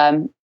with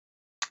the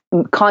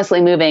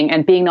constantly moving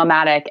and being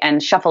nomadic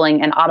and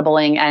shuffling and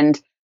audibling and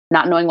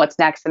not knowing what's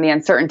next and the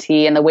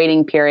uncertainty and the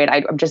waiting period.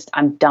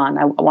 I'm done.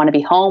 I want to be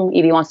home.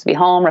 Evie wants to be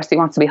home. Rusty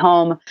wants to be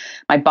home.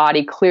 My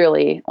body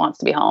clearly wants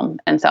to be home.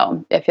 And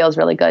so it feels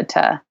really good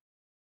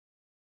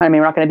we're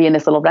not going to be in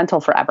this little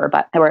rental forever,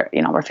 but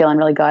we're feeling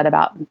really good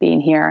about being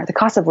here. The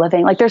cost of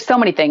living, like there's so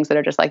many things that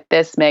are just like,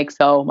 this makes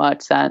so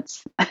much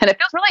sense. And it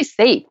feels really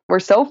safe. We're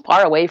so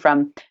far away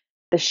from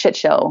the shit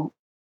show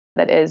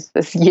that is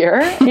this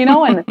year, and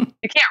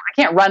I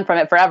can't run from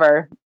it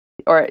forever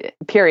or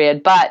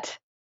period. But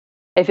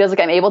it feels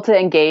like I'm able to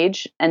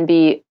engage and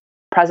be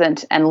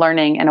present and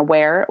learning and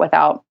aware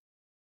without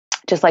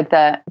just like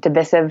the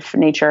divisive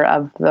nature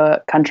of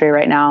the country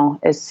right now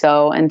is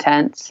so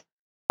intense.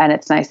 And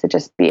it's nice to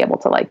just be able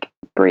to like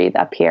breathe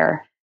up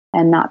here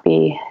and not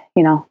be,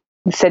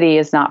 the city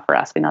is not for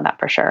us. We know that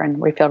for sure. And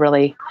we feel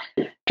really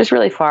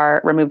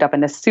far removed up in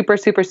this super,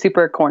 super,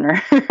 super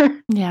corner.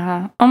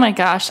 Yeah. Oh my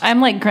gosh.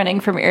 I'm like grinning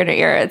from ear to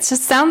ear. It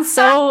just sounds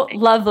so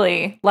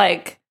lovely.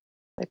 Like,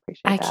 I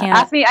appreciate that. Can't.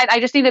 Ask me. I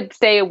just need to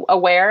stay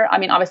aware. I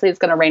mean, obviously it's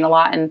going to rain a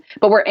lot,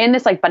 but we're in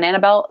this like banana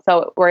belt.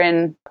 So we're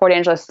in Port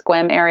Angeles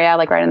Squim area,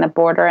 like right on the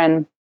border,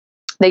 and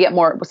they get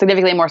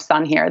significantly more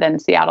sun here than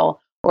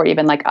Seattle, or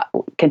even like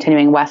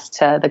continuing west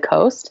to the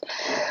coast.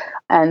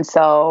 And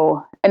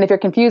so, and if you're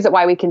confused at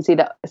why we can see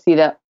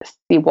the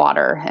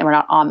water and we're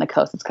not on the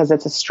coast, it's because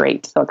it's a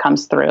strait, so it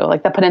comes through.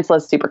 Like the peninsula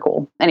is super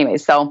cool.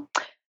 Anyways, so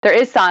there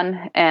is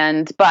sun,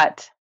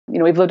 but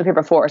we've lived up here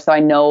before, so I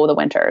know the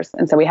winters.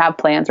 And so we have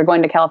plans. We're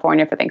going to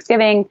California for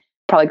Thanksgiving,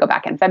 probably go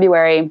back in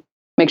February,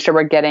 make sure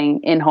we're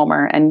getting in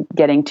Homer and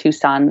getting to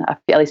sun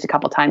at least a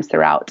couple times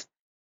throughout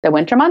the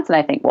winter months. And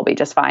I think we'll be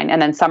just fine.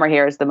 And then summer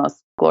here is the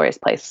most glorious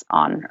place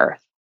on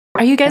earth.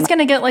 Are you guys going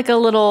to get like a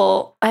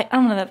little, I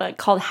don't know, like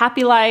called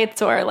Happy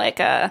Lights or like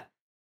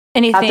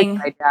anything? That's a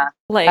good idea.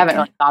 Like, I haven't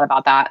really thought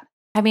about that.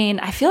 I mean,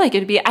 I feel like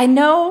it'd be, I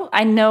know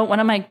one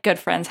of my good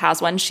friends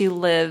has one. She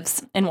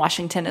lives in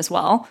Washington as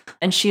well.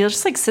 And she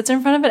just like sits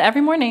in front of it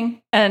every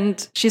morning.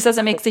 And she says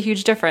it makes a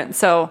huge difference.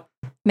 So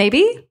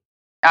maybe?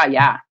 Oh,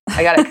 yeah.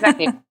 I got to connect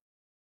you.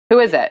 Who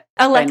is it?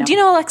 Do you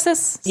know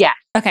Alexis? Yeah.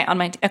 Okay.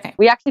 Okay.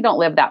 We actually don't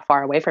live that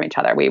far away from each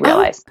other. We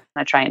realized. I'm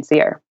going to try and see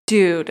her.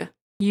 Dude,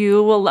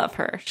 you will love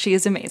her. She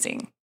is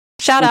amazing.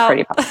 Shout out.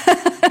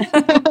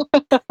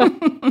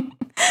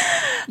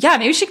 Yeah.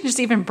 Maybe she can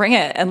just even bring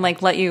it and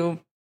like let you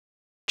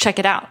check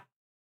it out.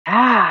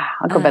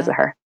 I'll go visit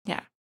her.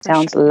 Yeah.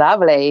 Sounds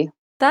lovely.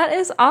 That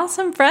is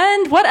awesome,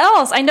 friend. What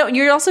else? I know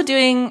you're also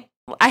doing,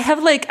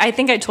 I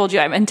think I told you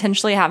I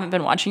intentionally haven't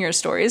been watching your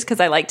stories because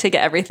I like to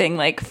get everything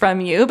like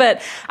from you,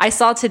 but I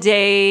saw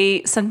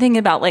today something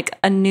about like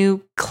a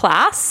new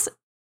class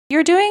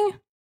you're doing.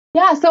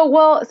 Yeah.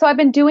 So I've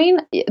been doing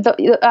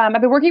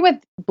I've been working with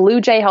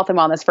Blue Jay Health and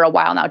Wellness for a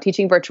while now,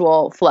 teaching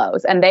virtual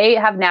flows, and they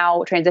have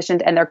now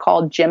transitioned and they're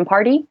called Gym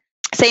Party.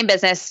 Same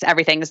business,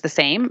 everything is the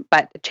same,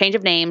 but change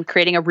of name,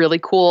 creating a really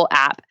cool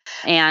app.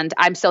 And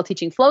I'm still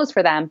teaching flows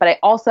for them, but I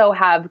also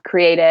have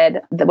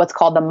created what's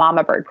called the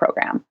Mama Bird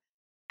program.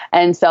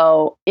 And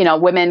so,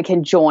 women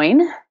can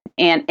join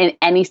and in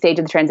any stage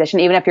of the transition,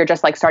 even if you're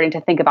just like starting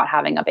to think about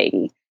having a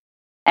baby.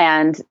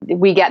 And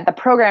we get the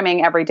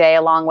programming every day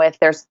along with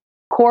there's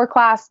core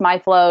class, my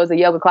flows, a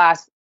yoga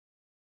class.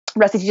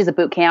 Rusty teaches a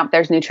boot camp.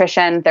 There's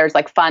nutrition. There's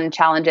like fun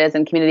challenges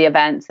and community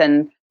events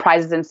and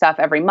prizes and stuff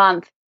every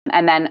month.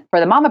 And then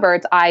for the Mama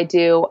Birds, I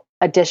do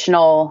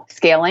additional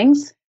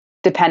scalings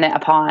dependent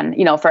upon,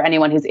 for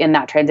anyone who's in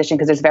that transition,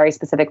 because there's very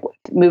specific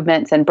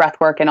movements and breath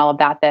work and all of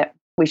that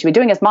we should be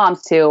doing as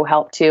moms to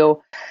help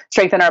to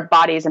strengthen our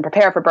bodies and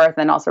prepare for birth and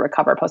then also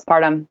recover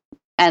postpartum.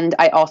 And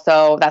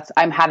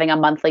I'm having a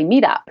monthly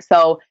meetup.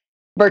 So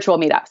virtual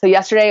meetup. So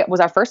yesterday was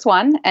our first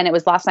one, and it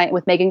was last night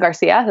with Megan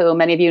Garcia, who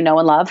many of you know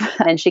and love.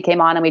 And she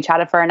came on and we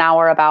chatted for an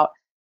hour about,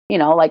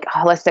 like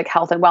holistic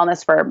health and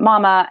wellness for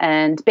mama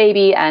and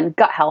baby and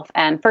gut health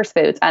and first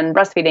foods and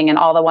breastfeeding and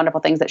all the wonderful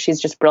things that she's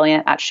just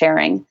brilliant at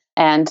sharing.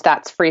 And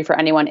that's free for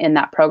anyone in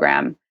that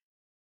program.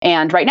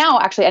 And right now,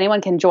 actually,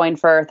 anyone can join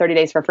for 30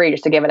 days for free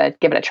just to give it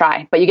a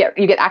try. But you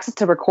get access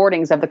to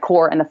recordings of the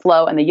core and the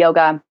flow and the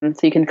yoga, and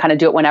so you can kind of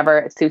do it whenever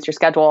it suits your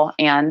schedule.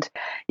 And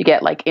you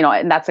get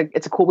and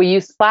it's a cool. We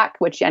use Slack,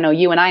 which I know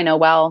you and I know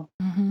well.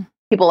 Mm-hmm.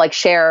 People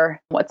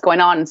share what's going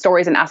on and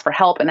stories and ask for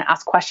help and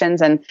ask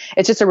questions, and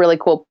it's just a really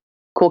cool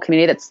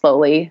community that's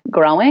slowly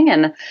growing.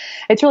 And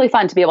it's really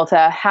fun to be able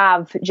to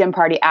have Gym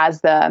Party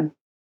as the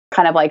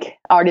kind of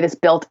already this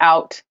built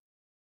out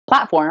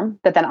platform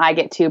that then I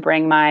get to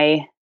bring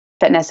my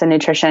fitness and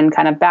nutrition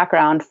kind of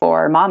background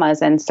for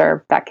mamas and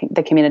serve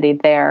the community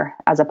there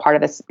as a part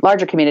of this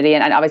larger community.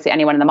 And obviously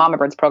anyone in the Mama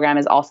Birds program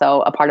is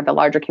also a part of the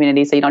larger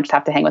community. So you don't just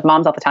have to hang with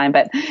moms all the time,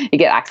 but you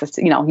get access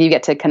to, you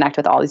get to connect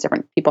with all these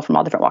different people from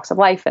all different walks of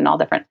life and all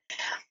different,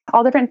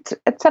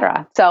 et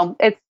cetera. So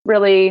it's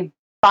really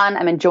fun.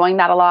 I'm enjoying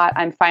that a lot.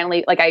 I'm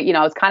finally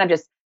it's kind of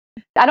just,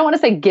 I don't want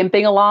to say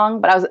gimping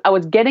along, but I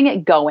was getting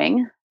it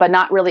going, but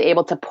not really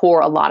able to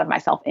pour a lot of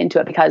myself into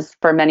it because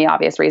for many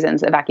obvious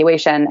reasons,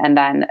 evacuation and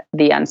then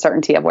the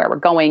uncertainty of where we're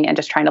going and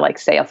just trying to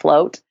stay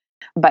afloat.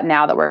 But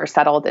now that we're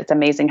settled, it's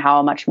amazing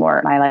how much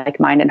more my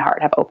mind and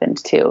heart have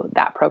opened to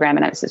that program.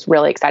 And I'm just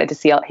really excited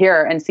to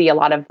hear and see a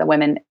lot of the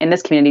women in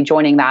this community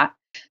joining that.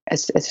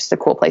 It's just a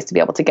cool place to be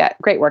able to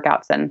get great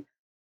workouts and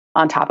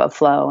on top of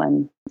flow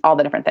and all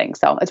the different things.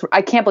 So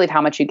I can't believe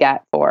how much you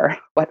get for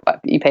what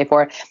you pay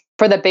for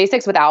the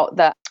basics without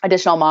the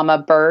additional Mama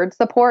Bird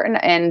support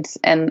and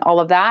all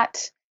of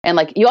that. And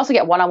you also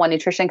get one-on-one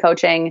nutrition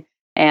coaching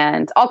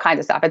and all kinds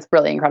of stuff. It's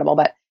really incredible,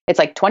 but it's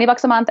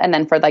 $20 a month. And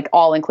then for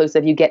all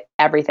inclusive, you get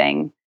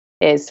everything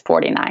is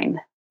 $49.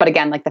 But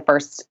again, the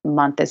first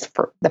month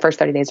the first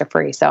 30 days are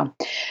free. So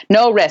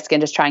no risk in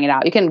just trying it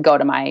out. You can go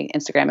to my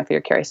Instagram if you're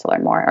curious to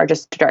learn more or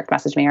just direct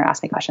message me or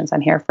ask me questions.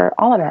 I'm here for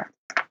all of it.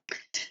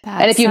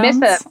 And if you miss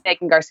the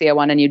Megan Garcia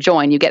one and you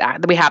join,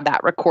 we have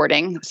that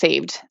recording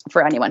saved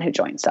for anyone who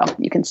joins. So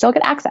you can still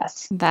get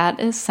access.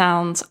 That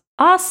sounds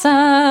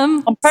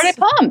awesome. I'm pretty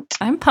pumped.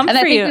 I'm pumped and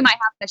for you. And I think we might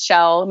have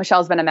Michelle.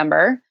 Michelle's been a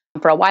member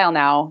for a while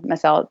now.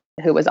 Michelle,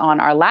 who was on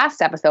our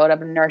last episode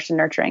of Nourish and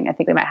Nurturing. I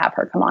think we might have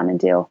her come on and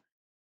do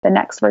the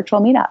next virtual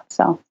meetup.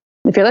 So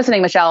if you're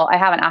listening, Michelle, I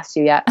haven't asked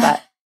you yet,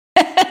 but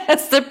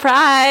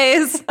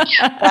surprise.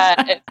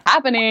 But it's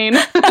happening.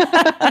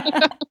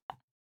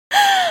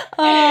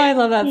 Oh, I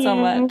love that so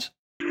much.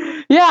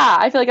 Yeah,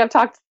 I feel like I've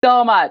talked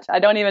so much. I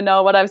don't even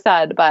know what I've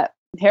said, but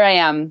here I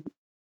am.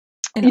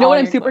 You know what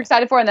I'm super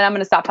excited for? And then I'm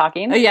going to stop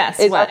talking. Oh, yes.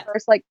 Is our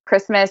first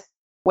Christmas,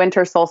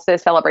 winter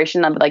solstice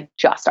celebration of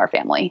just our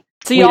family.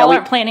 So you all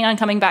aren't planning on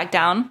coming back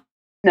down?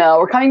 No,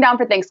 we're coming down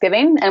for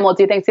Thanksgiving and we'll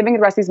do Thanksgiving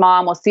with Rusty's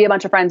mom. We'll see a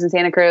bunch of friends in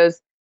Santa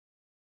Cruz.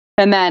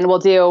 And then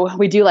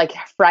we do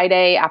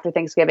Friday after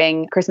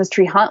Thanksgiving, Christmas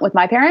tree hunt with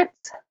my parents.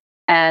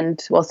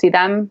 And we'll see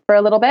them for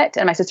a little bit.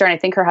 And my sister and I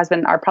think her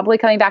husband are probably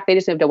coming back. They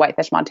just moved to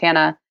Whitefish,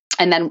 Montana.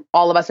 And then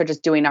all of us are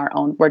just doing our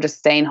own. We're just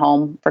staying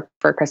home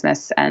for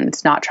Christmas and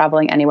not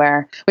traveling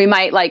anywhere. We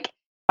might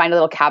find a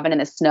little cabin in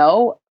the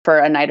snow for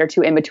a night or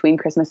two in between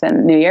Christmas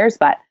and New Year's.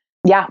 But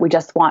yeah,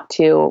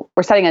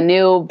 we're setting a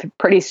new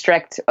pretty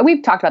strict,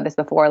 we've talked about this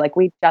before.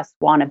 We just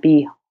want to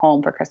be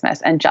home for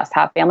Christmas and just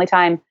have family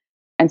time.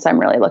 And so I'm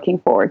really looking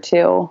forward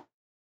to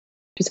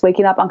just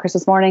waking up on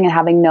Christmas morning and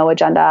having no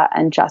agenda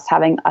and just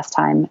having us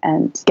time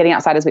and getting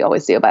outside as we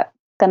always do. But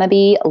it's going to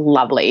be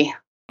lovely.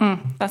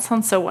 That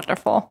sounds so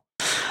wonderful.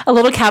 A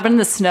little cabin in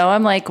the snow.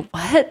 I'm like,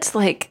 what?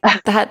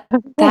 That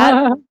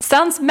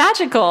sounds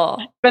magical.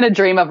 It's been a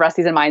dream of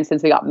Rusty's and mine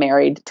since we got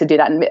married to do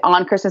that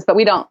on Christmas. But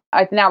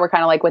now we're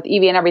kind of with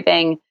Evie and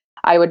everything.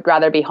 I would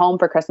rather be home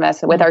for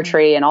Christmas with our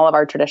tree and all of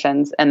our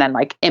traditions. And then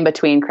in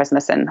between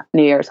Christmas and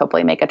New Year's,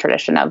 hopefully make a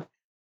tradition of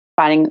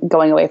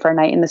going away for a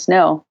night in the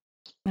snow.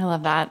 I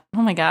love that.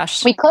 Oh my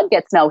gosh. We could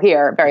get snow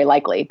here, very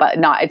likely, but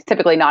it's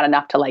typically not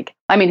enough to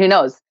who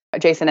knows?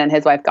 Jason and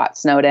his wife got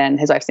snowed in.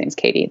 His wife's name's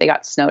Katie. They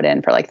got snowed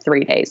in for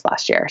 3 days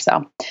last year.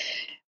 So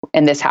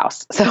in this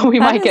house. So we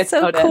might get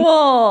snowed in.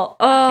 Cool.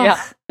 Oh,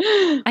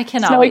 yeah. I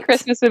cannot Snowy wait.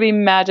 Christmas would be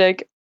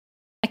magic.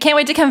 I can't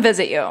wait to come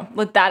visit you.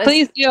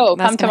 Please do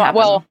come tomorrow.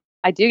 Well,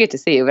 I do get to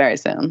see you very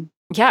soon.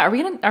 Yeah. Are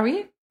we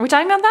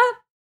talking about that?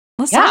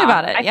 Let's talk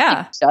about it.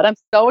 Yeah. I'm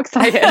so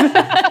excited.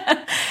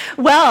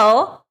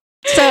 Well,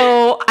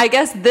 so I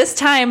guess this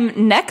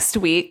time next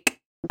week,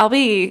 I'll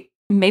be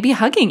maybe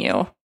hugging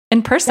you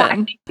in person. Yeah, I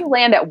think you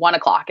land at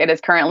 1:00. It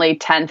is currently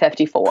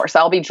 10:54. So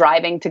I'll be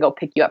driving to go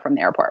pick you up from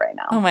the airport right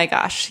now. Oh my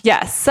gosh.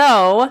 Yes.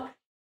 So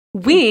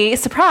we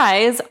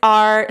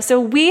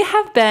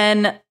have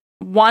been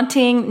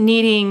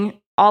needing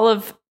all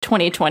of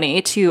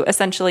 2020 to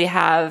essentially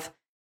have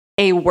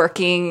a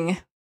working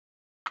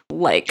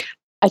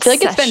I feel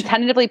like it's been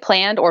tentatively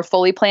planned or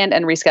fully planned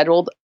and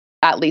rescheduled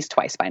at least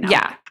twice by now.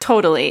 Yeah,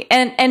 totally.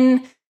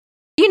 And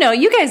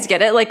you guys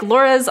get it. Like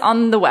Laura's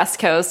on the West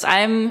Coast.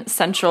 I'm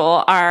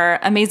Central. Our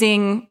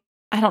amazing,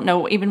 I don't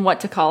know even what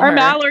to call her.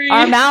 Mallory.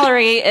 Our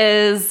Mallory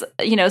is,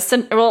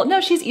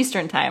 no, she's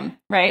Eastern time,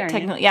 right?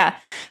 Technically. Yeah.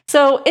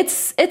 So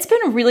it's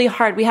been really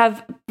hard. We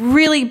have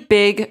really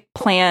big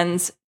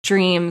plans,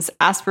 dreams,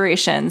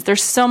 aspirations.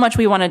 There's so much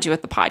we want to do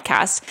with the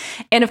podcast.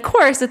 And of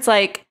course it's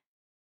like,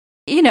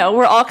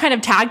 we're all kind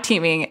of tag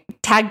teaming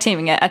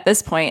it at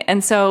this point.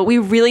 And so we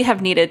really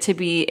have needed to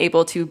be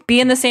able to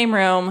be in the same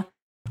room,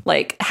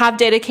 like have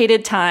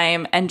dedicated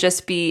time and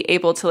just be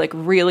able to like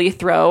really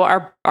throw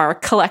our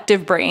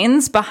collective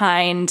brains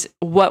behind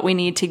what we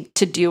need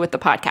to do with the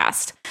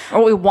podcast or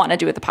what we want to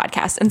do with the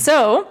podcast. And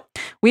so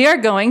we are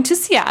going to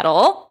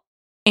Seattle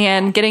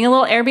and getting a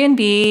little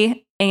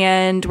Airbnb,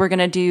 and we're going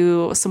to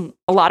do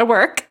a lot of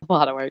work, a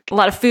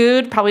lot of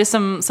food, probably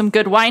some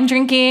good wine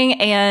drinking,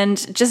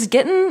 and just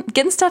getting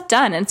stuff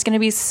done. And it's going to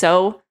be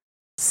so,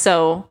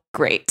 so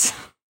great.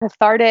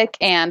 Cathartic.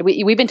 And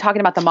we've been talking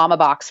about the mama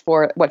box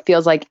for what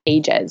feels like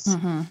ages.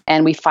 Mm-hmm.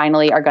 And we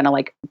finally are going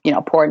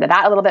to pour into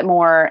that a little bit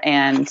more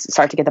and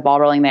start to get the ball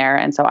rolling there.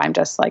 And so I'm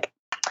just like,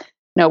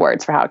 no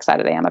words for how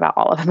excited I am about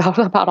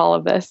all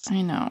of this.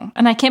 I know.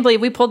 And I can't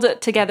believe we pulled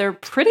it together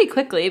pretty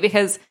quickly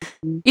because,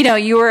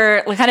 you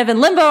were kind of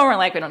in limbo. We're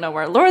like, we don't know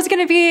where Laura's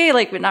going to be.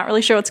 Like, we're not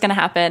really sure what's going to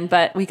happen,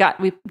 but we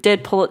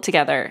did pull it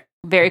together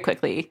very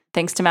quickly,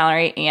 thanks to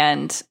Mallory.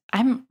 And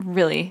I'm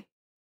really,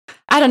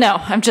 I don't know.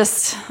 I'm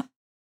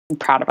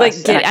proud of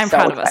us. I'm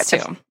proud of us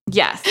too.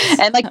 Yes.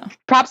 And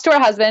props to our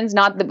husbands.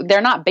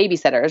 They're not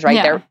babysitters, right?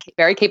 Yeah. They're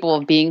very capable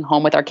of being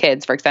home with our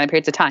kids for extended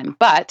periods of time,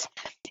 but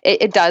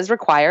it does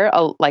require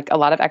a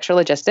lot of extra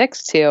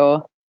logistics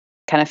to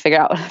kind of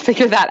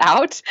figure that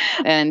out.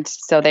 And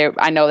so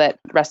I know that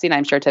Rusty, and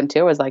I'm sure Tim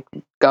too, was like,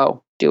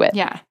 go do it.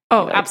 Yeah.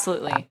 Oh,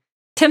 absolutely. Yeah.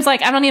 Tim's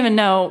like, I don't even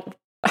know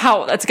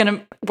how that's going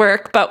to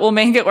work, but we'll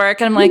make it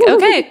work. And I'm like,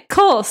 okay,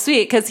 cool,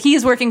 sweet. Cause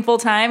he's working full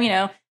time,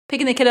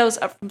 picking the kiddos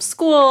up from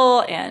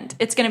school, and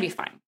it's going to be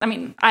fine. I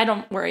mean, I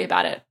don't worry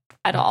about it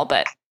at all,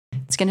 but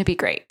it's going to be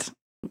great.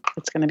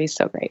 It's going to be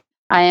so great.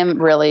 I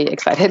am really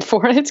excited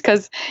for it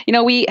because,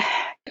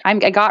 I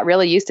got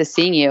really used to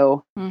seeing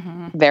you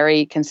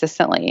very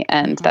consistently,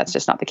 and that's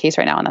just not the case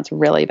right now. And that's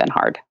really been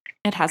hard.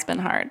 It has been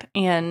hard.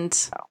 And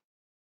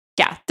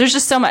yeah, there's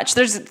just so much.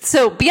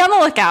 So be on the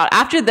lookout.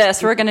 After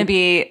this, we're going to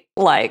be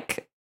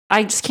like,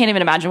 I just can't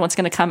even imagine what's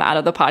going to come out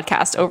of the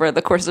podcast over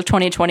the course of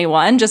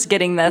 2021. Just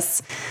getting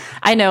this.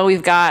 I know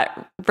we've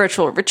got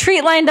virtual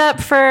retreat lined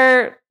up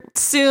for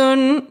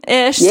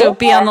soon-ish. Yeah. So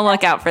be on the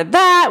lookout for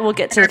that. We'll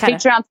get to the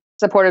Patreon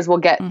supporters will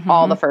get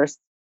all the first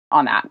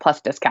on that plus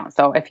discount.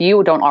 So if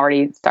you don't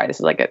already, this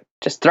is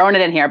just throwing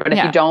it in here, but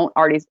if you don't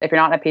already, if you're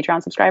not a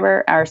Patreon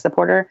subscriber or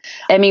supporter,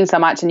 it means so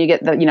much. And you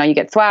get you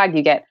get swag,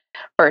 you get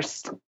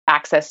first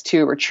access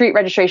to retreat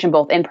registration,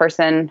 both in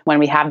person when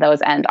we have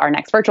those and our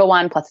next virtual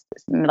one, plus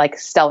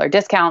stellar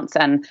discounts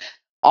and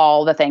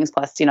all the things,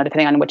 plus,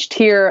 depending on which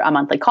tier, a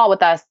monthly call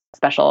with us,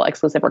 special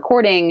exclusive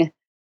recording,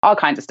 all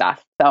kinds of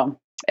stuff. So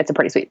it's a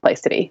pretty sweet place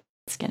to be.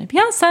 It's going to be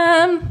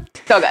awesome.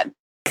 So good.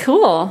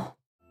 Cool.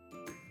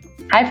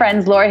 Hi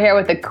friends, Laura here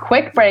with a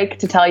quick break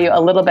to tell you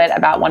a little bit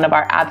about one of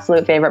our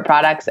absolute favorite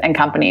products and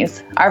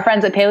companies. Our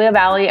friends at Paleo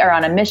Valley are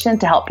on a mission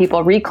to help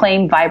people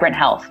reclaim vibrant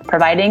health,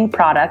 providing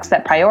products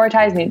that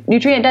prioritize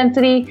nutrient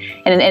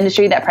density in an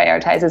industry that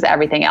prioritizes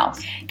everything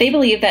else. They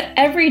believe that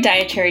every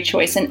dietary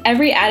choice and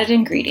every added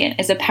ingredient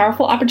is a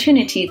powerful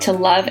opportunity to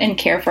love and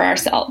care for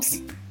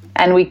ourselves.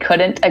 And we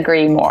couldn't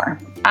agree more.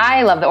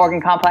 I love the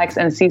Organ Complex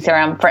and Sea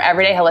Serum for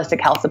everyday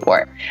holistic health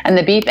support. And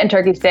the beef and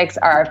turkey sticks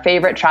are our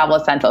favorite travel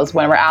essentials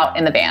when we're out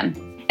in the van.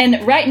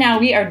 And right now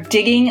we are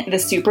digging the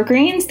super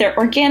greens. They're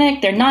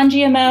organic, they're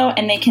non-GMO,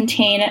 and they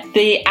contain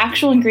the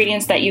actual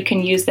ingredients that you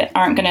can use that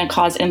aren't going to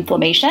cause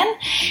inflammation.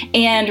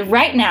 And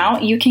right now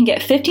you can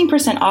get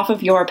 15% off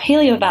of your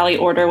Paleo Valley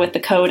order with the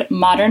code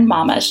Modern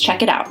Mamas.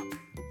 Check it out.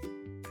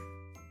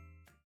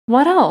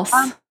 What else?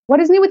 What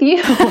is new with you?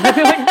 I've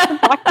been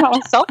talking about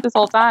myself this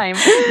whole time.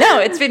 No,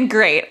 it's been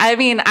great. I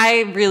mean,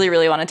 I really,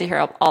 really wanted to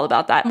hear all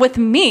about that. With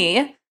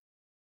me,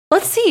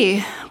 let's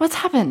see. What's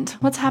happened?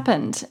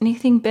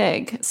 Anything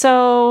big?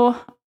 So,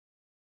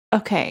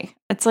 okay.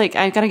 It's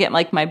I've got to get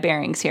my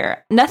bearings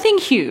here. Nothing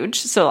huge.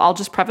 So I'll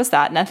just preface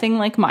that. Nothing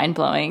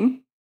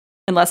mind-blowing.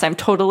 Unless I'm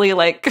totally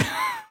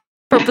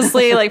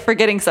purposely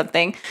forgetting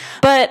something.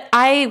 But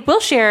I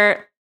will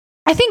share,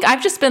 I think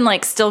I've just been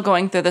still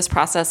going through this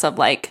process of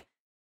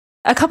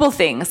a couple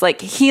things,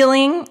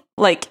 healing,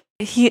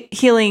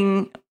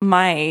 healing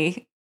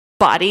my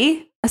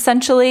body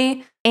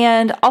essentially.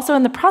 And also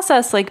in the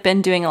process,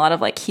 been doing a lot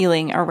of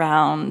healing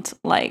around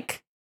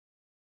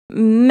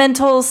some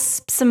mental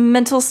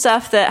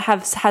stuff that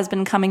has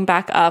been coming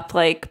back up,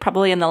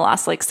 probably in the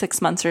last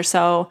 6 months or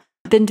so.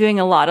 Been doing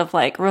a lot of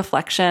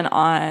reflection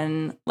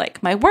on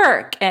my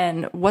work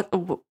and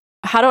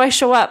how do I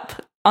show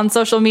up on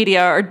social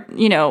media, or,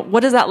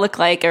 what does that look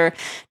like? Or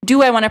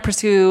do I want to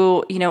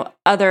pursue,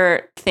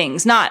 other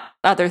things, not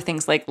other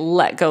things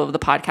let go of the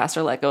podcast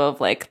or let go of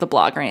the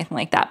blog or anything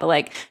like that.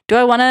 But do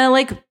I want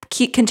to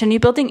continue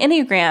building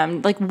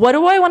Enneagram. Like, what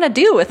do I want to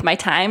do with my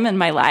time and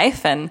my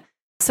life? And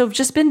so I've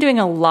just been doing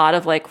a lot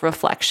of like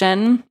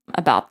reflection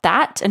about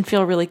that and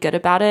feel really good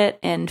about it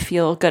and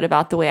feel good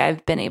about the way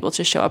I've been able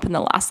to show up in the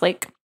last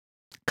like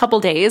couple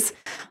days.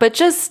 But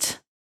just,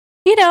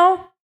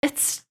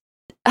 it's,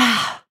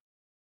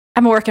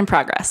 I'm a work in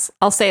progress.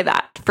 I'll say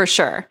that for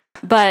sure.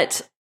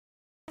 But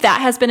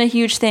that has been a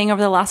huge thing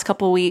over the last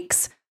couple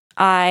weeks.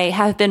 I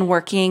have been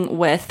working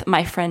with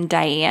my friend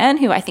Diane,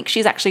 who I think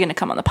she's actually going to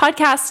come on the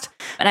podcast.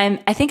 And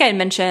I think I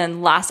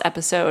mentioned last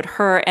episode,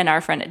 her and our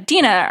friend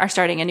Dina are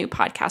starting a new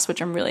podcast,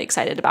 which I'm really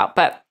excited about.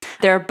 But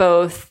they're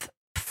both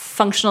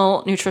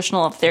functional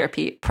nutritional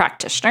therapy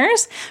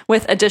practitioners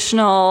with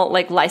additional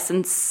like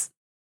license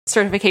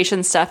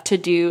certification stuff to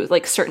do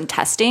like certain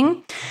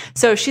testing.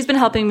 So she's been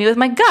helping me with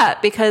my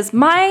gut because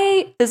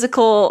my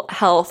physical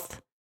health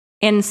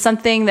in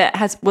something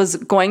that was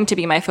going to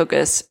be my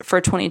focus for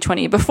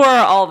 2020 before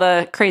all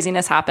the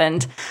craziness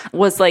happened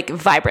was like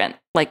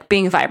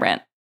being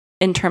vibrant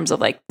in terms of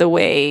like the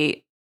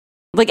way,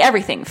 like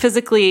everything,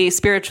 physically,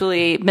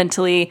 spiritually,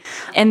 mentally.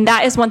 And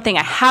that is one thing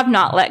I have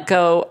not let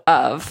go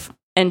of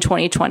in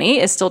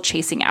 2020 is still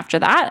chasing after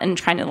that and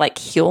trying to like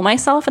heal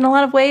myself in a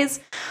lot of ways.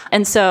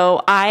 And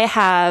so I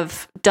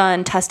have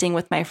done testing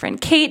with my friend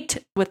Kate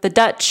with the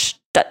Dutch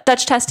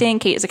testing.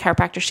 Kate is a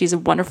chiropractor. She's a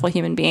wonderful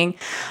human being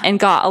and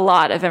got a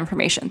lot of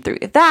information through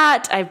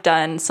that. I've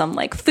done some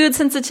like food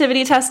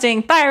sensitivity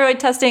testing, thyroid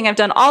testing. I've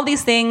done all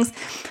these things,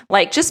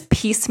 like just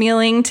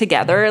piecemealing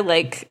together,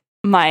 like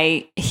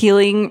my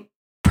healing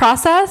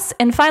process.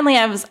 And finally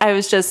I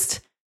was just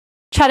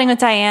chatting with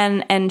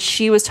Diane and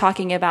she was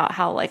talking about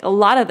how like a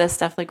lot of this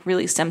stuff like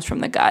really stems from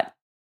the gut.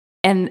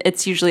 And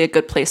it's usually a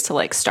good place to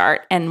like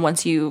start. And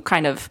once you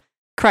kind of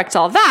correct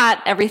all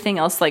that, everything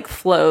else like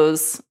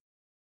flows.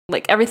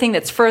 Like everything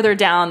that's further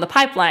down the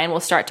pipeline will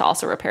start to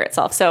also repair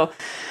itself. So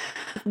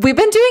we've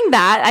been doing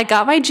that. I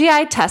got my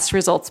GI test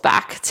results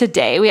back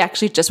today. We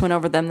actually just went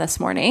over them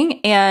this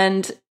morning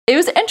and it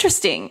was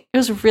interesting. It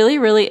was really,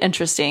 really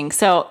interesting.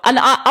 So and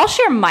I'll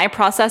share my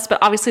process, but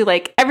obviously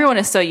like everyone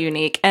is so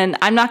unique and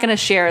I'm not going to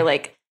share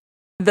like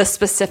the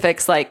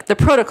specifics, like the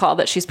protocol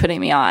that she's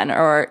putting me on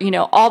or,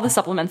 all the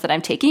supplements that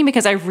I'm taking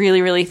because I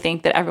really, really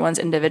think that everyone's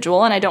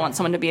individual and I don't want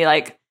someone to be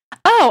like,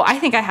 oh, I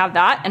think I have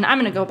that, and I'm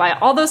going to go buy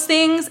all those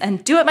things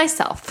and do it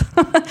myself,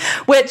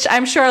 which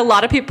I'm sure a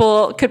lot of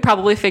people could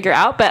probably figure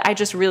out, but I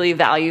just really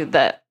value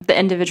the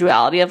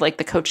individuality of like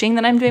the coaching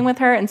that I'm doing with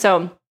her. And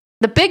so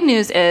the big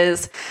news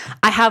is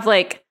I have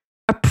like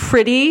a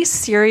pretty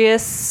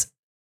serious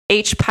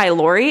H.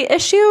 pylori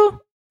issue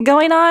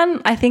going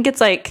on. I think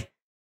it's like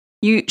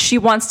she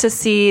wants to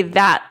see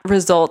that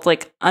result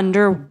like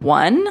under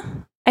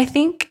 1, I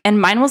think, and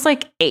mine was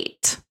like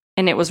 8.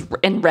 And it was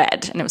in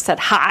red and it was said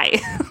high.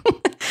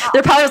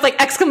 There probably was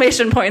like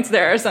exclamation points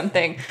there or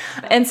something.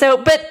 And so,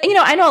 but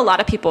I know a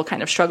lot of people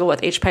kind of struggle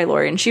with H.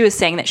 pylori and she was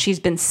saying that she's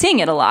been seeing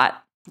it a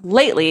lot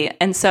lately.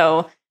 And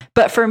so,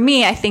 but for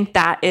me, I think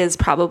that is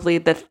probably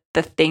the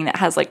thing that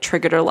has like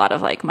triggered a lot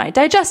of like my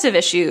digestive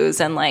issues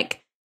and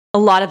like a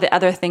lot of the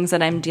other things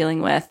that I'm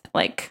dealing with,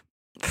 like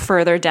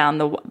further down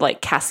the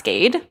like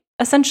cascade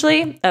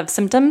essentially of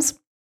symptoms.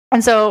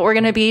 And so we're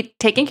going to be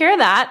taking care of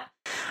that.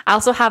 I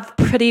also have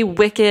pretty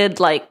wicked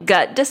like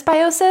gut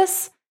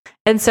dysbiosis.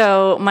 And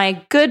so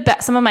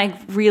some of my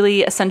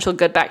really essential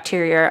good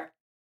bacteria,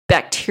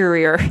 I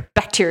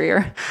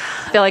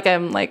feel like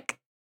I'm like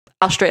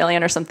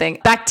Australian or something.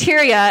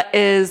 Bacteria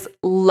is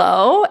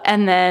low.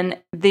 And then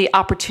the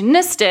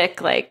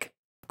opportunistic, like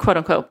quote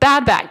unquote,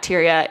 bad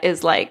bacteria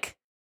is like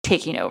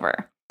taking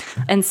over.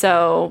 And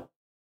so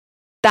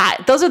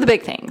those are the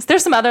big things.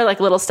 There's some other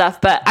like little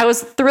stuff, but I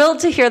was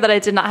thrilled to hear that I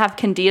did not have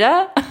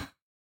candida,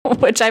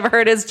 which I've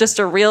heard is just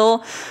a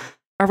real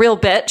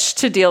bitch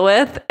to deal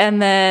with. And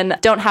then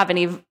don't have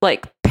any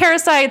like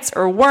parasites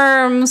or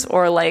worms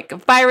or like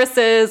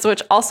viruses,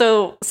 which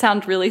also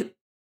sound really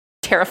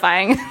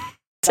terrifying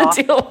to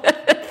deal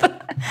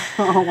with.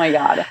 Oh my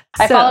God.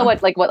 I follow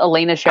what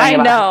Elena's sharing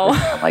about. I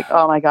know. I'm like,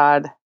 oh my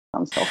God.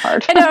 I'm so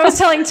hard. I know. I was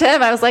telling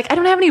Tim, I was like, I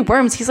don't have any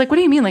worms. He's like, what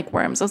do you mean like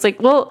worms? I was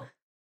like, well,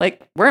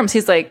 like worms.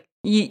 He's like,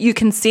 you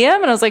can see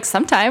them? And I was like,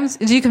 sometimes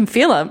you can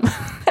feel them.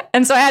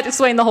 And so I had to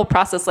explain the whole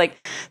process.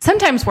 Like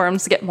sometimes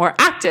worms get more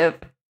active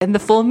in the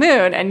full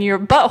moon and your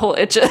butthole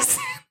itches.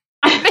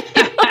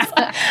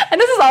 And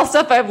this is all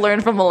stuff I've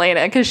learned from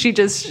Elena because she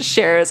just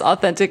shares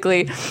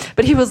authentically.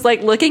 But he was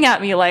like looking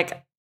at me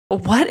like,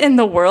 what in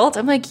the world?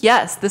 I'm like,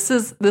 yes,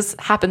 this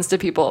happens to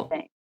people.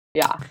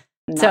 Yeah.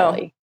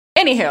 So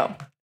anywho,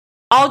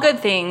 all good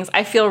things.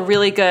 I feel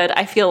really good.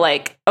 I feel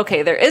like,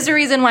 okay, there is a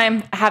reason why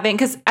I'm having,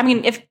 because I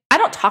mean, if I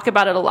don't talk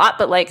about it a lot,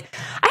 but like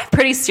I have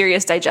pretty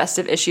serious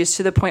digestive issues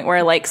to the point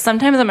where like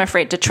sometimes I'm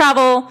afraid to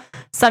travel.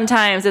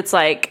 Sometimes it's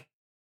like,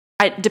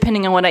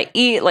 depending on what I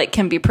eat, like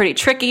can be pretty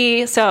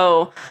tricky.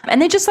 So,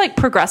 and they just like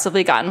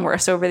progressively gotten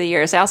worse over the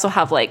years. I also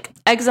have like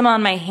eczema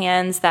on my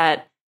hands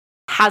that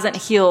hasn't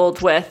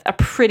healed with a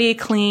pretty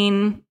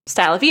clean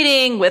style of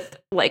eating, with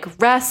like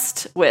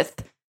rest,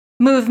 with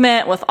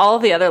movement, with all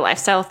of the other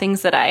lifestyle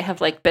things that I have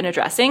like been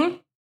addressing.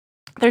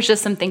 there's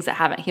just some things that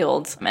haven't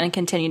healed and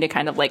continue to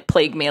kind of like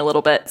plague me a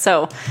little bit.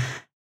 So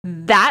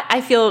that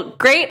I feel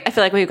great. I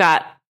feel like we've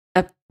got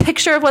a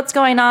picture of what's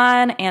going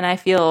on, and I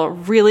feel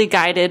really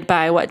guided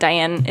by what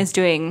Diane is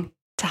doing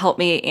to help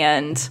me,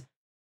 and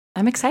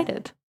I'm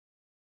excited.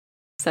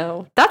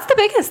 So that's the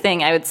biggest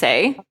thing I would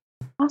say.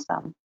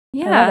 Awesome.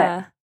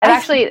 Yeah. And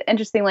actually,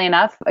 interestingly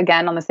enough,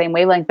 again, on the same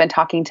wavelength, been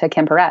talking to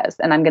Kim Perez,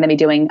 and I'm going to be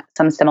doing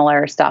some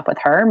similar stuff with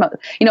her.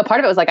 You know, part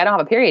of it was like, I don't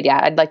have a period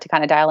yet. I'd like to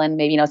kind of dial in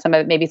maybe, you know,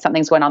 maybe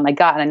something's going on in my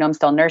gut, and I know I'm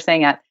still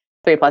nursing at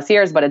 3+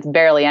 years, but it's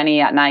barely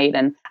any at night.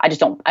 And I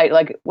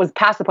was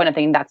past the point of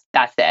thinking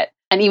that's it.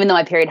 And even though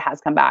my period has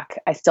come back,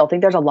 I still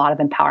think there's a lot of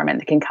empowerment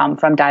that can come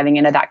from diving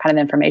into that kind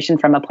of information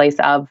from a place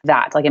of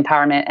that, like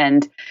empowerment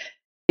and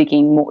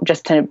seeking more,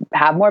 just to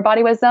have more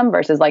body wisdom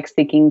versus like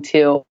seeking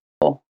to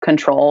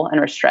control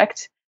and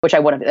restrict, which I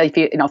would have, if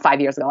you know,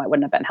 5 years ago, I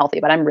wouldn't have been healthy,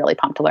 but I'm really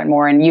pumped to learn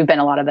more. And you've been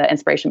a lot of the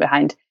inspiration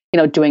behind, you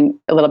know, doing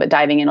a little bit,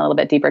 diving in a little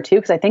bit deeper too,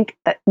 because I think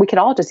that we could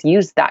all just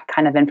use that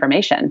kind of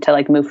information to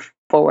like move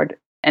forward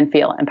and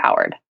feel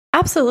empowered.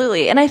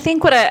 Absolutely. And I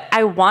think what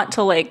I want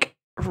to like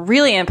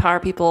really empower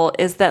people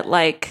is that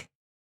like,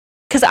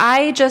 because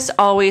I just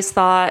always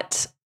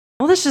thought,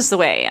 well, this is just the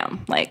way I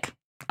am. Like,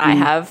 I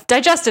have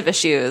digestive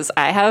issues,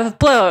 I have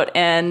bloat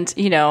and,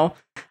 you know,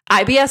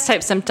 IBS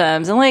type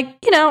symptoms, and like,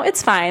 you know,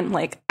 it's fine.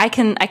 Like I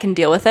can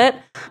deal with it.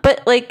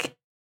 But like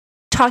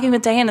talking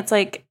with Diane, it's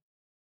like,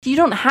 you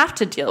don't have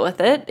to deal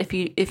with it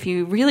if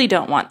you really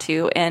don't want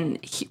to. And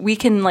we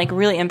can like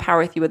really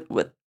empower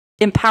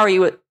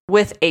you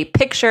with a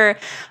picture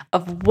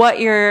of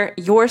what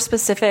your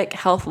specific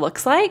health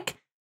looks like.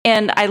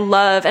 And I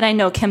love, and I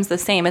know Kim's the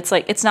same. It's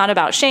like, it's not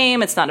about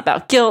shame. It's not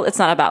about guilt. It's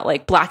not about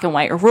like black and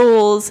white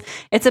rules.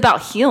 It's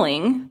about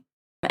healing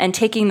and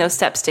taking those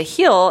steps to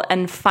heal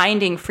and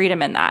finding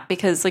freedom in that.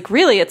 Because like,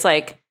 really, it's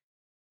like,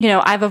 you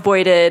know, I've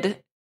avoided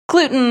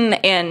gluten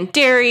and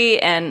dairy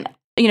and,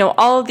 you know,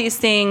 all of these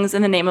things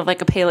in the name of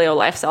like a paleo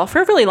lifestyle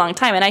for a really long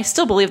time. And I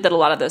still believe that a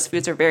lot of those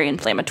foods are very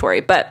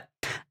inflammatory, but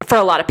for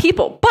a lot of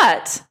people.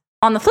 But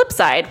on the flip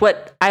side,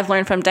 what I've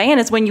learned from Diane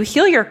is when you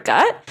heal your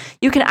gut,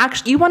 you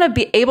want to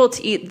be able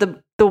to eat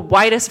the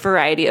widest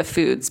variety of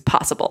foods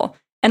possible.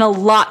 And a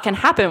lot can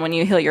happen when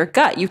you heal your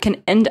gut. You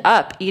can end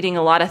up eating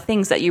a lot of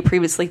things that you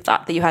previously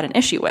thought that you had an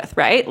issue with,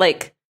 right?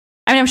 Like,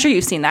 I mean, I'm sure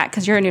you've seen that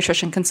because you're a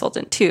nutrition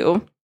consultant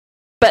too.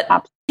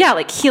 But yeah,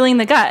 like healing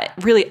the gut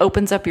really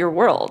opens up your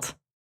world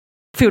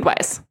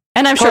food-wise.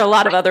 And I'm sure a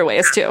lot of other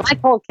ways too. I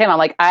told Kim, I'm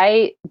like,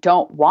 I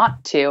don't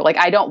want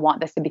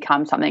this to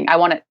become something. I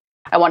want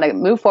to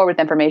move forward with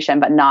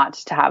information, but not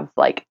to have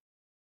like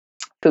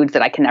foods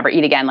that I can never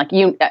eat again. Like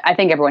I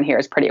think everyone here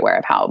is pretty aware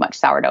of how much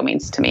sourdough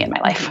means to me in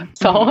my life.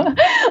 So,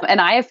 and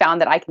I have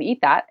found that I can eat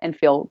that and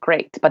feel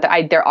great, but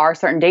there are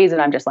certain days when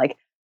I'm just like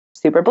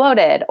super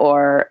bloated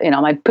or, you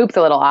know, my poop's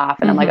a little off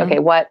and I'm like, okay,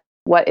 what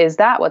is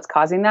that? What's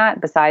causing that?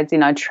 Besides, you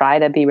know, try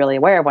to be really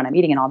aware of what I'm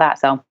eating and all that.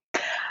 So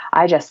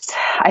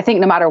I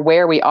think no matter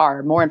where we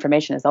are, more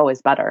information is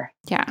always better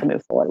to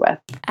move forward with.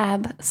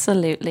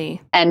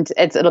 Absolutely. And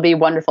it'll be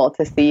wonderful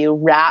to see you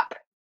wrap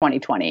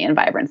 2020 in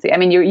vibrancy. I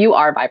mean, you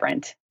are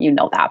vibrant, you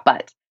know that,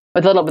 but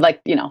with a little bit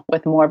like, you know,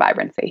 with more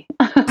vibrancy.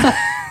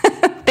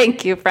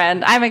 Thank you,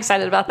 friend. I'm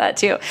excited about that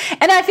too.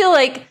 And I feel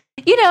like,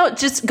 you know,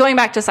 just going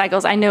back to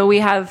cycles, I know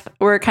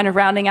we're kind of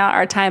rounding out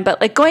our time,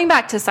 but like going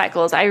back to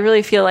cycles, I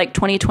really feel like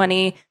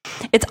 2020,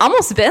 it's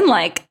almost been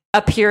like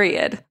a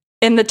period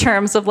in the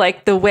terms of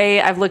like the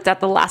way I've looked at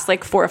the last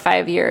like 4 or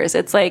 5 years.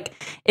 It's like,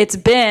 it's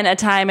been a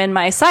time in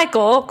my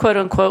cycle, quote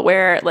unquote,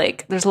 where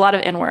like there's a lot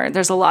of inward,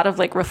 there's a lot of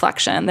like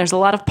reflection, there's a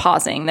lot of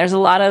pausing, there's a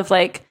lot of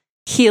like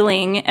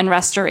healing and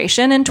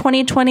restoration in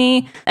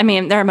 2020. I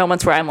mean, there are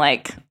moments where I'm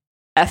like,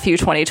 F you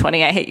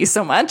 2020, I hate you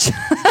so much.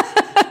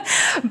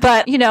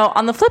 But, you know,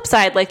 on the flip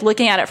side, like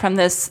looking at it from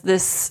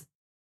this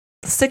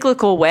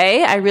cyclical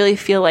way, I really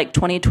feel like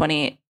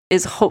 2020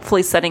 is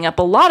hopefully setting up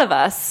a lot of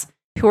us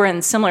who are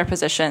in similar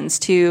positions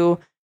to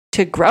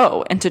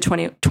grow into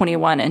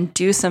 2021 and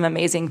do some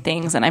amazing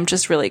things. And I'm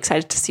just really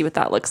excited to see what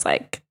that looks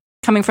like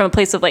coming from a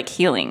place of like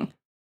healing,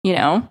 you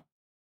know?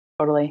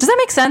 Totally. Does that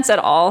make sense at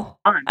all?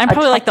 I'm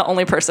probably like the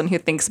only person who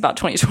thinks about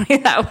 2020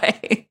 that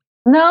way.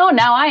 No,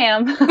 now I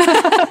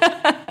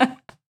am.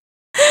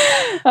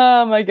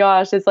 Oh my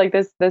gosh. It's like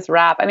this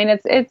wrap. I mean,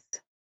 it's,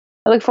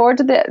 I look forward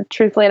to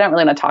truthfully, I don't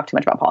really want to talk too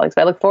much about politics,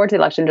 but I look forward to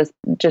the election.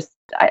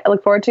 I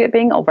look forward to it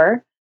being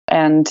over.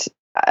 And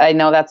I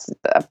know that's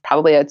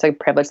it's a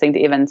privileged thing to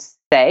even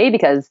say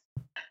because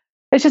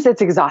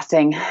it's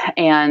exhausting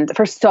and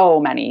for so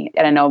many,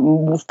 and I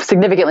know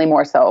significantly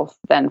more so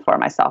than for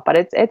myself,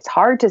 but it's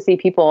hard to see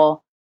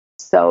people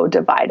so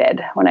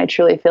divided when I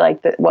truly feel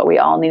like that what we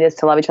all need is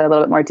to love each other a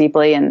little bit more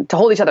deeply and to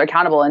hold each other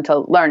accountable and to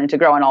learn and to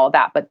grow and all of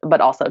that, but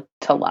also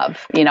to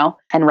love, you know?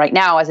 And right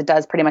now, as it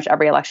does pretty much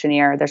every election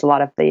year, there's a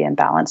lot of the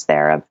imbalance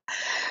there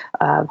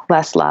of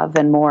less love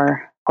and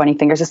more pointing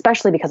fingers,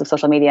 especially because of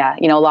social media.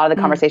 You know, a lot of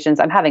the conversations,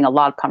 I'm having a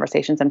lot of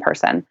conversations in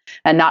person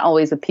and not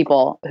always with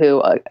people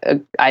who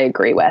I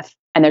agree with.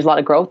 And there's a lot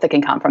of growth that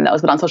can come from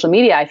those. But on social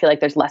media, I feel like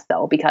there's less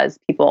so because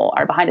people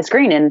are behind a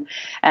screen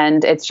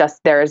and it's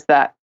just, there's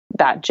that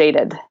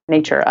jaded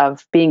nature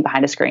of being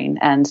behind a screen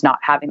and not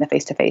having the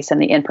face-to-face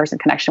and the in-person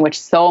connection, which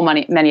so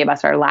many of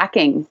us are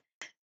lacking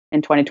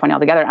in 2020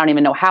 altogether. I don't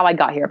even know how I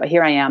got here, but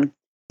here I am.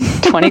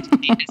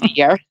 2020 is a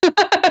year.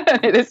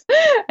 It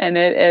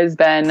has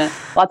been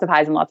lots of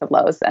highs and lots of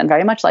lows and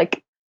very much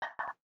like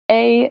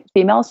a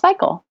female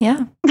cycle.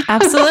 Yeah,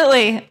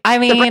 absolutely. I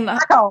mean,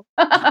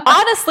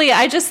 honestly,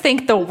 I just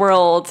think the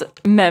world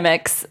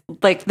mimics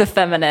like the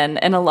feminine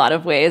in a lot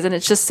of ways. And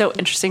it's just so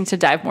interesting to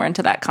dive more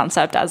into that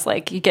concept as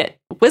like you get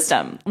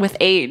wisdom with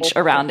age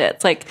around it.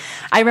 It's like,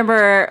 I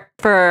remember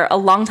for a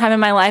long time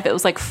in my life, it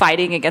was like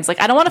fighting against like,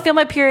 I don't want to feel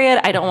my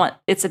period.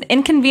 It's an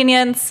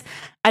inconvenience.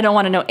 I don't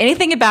want to know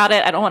anything about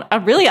it. I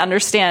really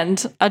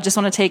understand. I just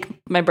want to take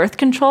my birth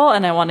control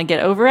and I want to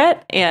get over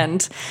it.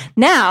 And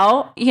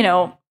now,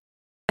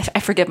 I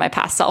forgive my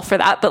past self for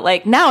that, but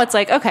like now it's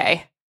like,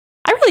 okay,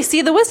 I really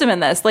see the wisdom in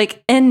this.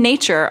 Like in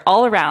nature,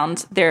 all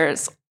around,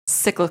 there's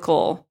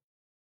cyclical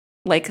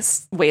like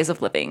ways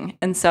of living.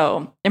 And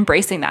so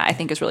embracing that I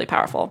think is really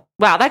powerful.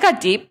 Wow, that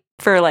got deep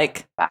for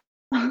like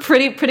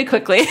pretty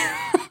quickly.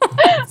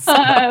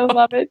 I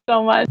love it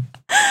so much.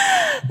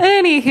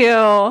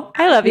 Anywho,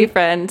 I love you,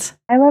 friend.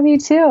 I love you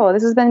too.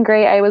 This has been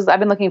great. I've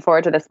been looking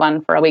forward to this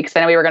one for a week. So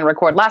I know we were going to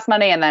record last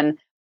Monday and then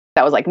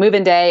that was like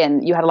move-in day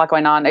and you had a lot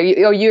going on.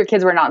 Your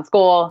kids were not in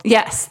school?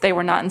 Yes, they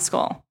were not in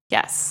school.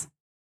 Yes.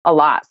 A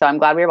lot. So I'm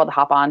glad we were able to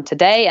hop on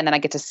today and then I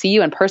get to see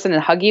you in person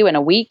and hug you in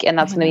a week and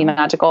that's going to be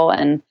magical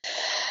and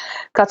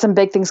got some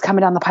big things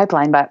coming down the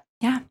pipeline, but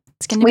yeah,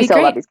 it's going to be we still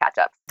great. love these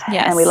catch-ups.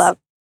 Yes. And we love,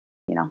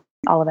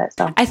 all of it.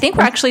 So I think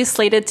we're actually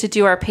slated to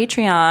do our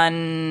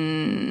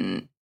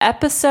Patreon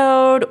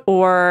episode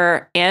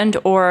or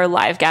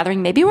live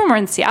gathering, maybe when we're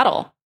in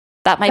Seattle.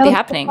 That might be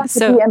happening.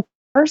 So in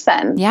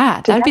person.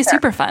 Yeah, that'd be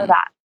super fun.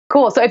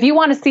 Cool. So if you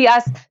want to see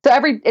us,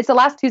 it's the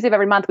last Tuesday of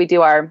every month we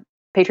do our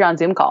Patreon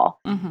Zoom call.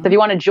 Mm-hmm. So if you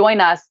want to join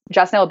us,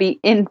 Justin will be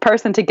in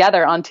person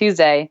together on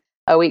Tuesday,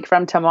 a week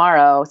from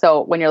tomorrow.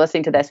 So when you're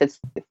listening to this, it's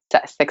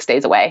 6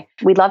 days away.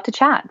 We'd love to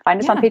chat. Find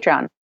us on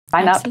Patreon.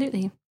 Sign up.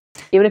 Absolutely.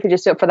 Even if you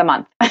just do it for the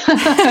month,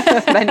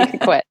 then you can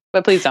quit.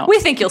 But please don't. We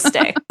think you'll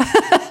stay.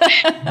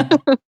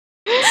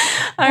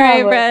 All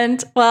right,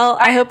 friend. Well,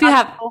 I hope you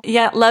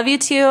love you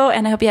too.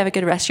 And I hope you have a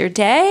good rest of your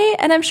day.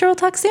 And I'm sure we'll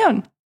talk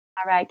soon.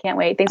 All right. Can't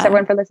wait. Thanks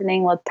everyone for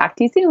listening. We'll talk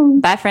to you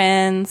soon. Bye,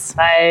 friends.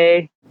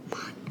 Bye.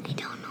 I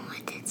don't know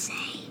what to say.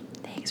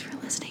 Thanks for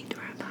listening to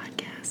our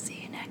podcast.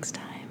 See you next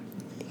time.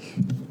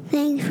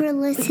 Thanks for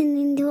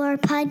listening to our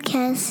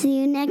podcast. See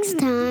you next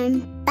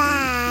time.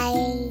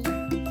 Bye.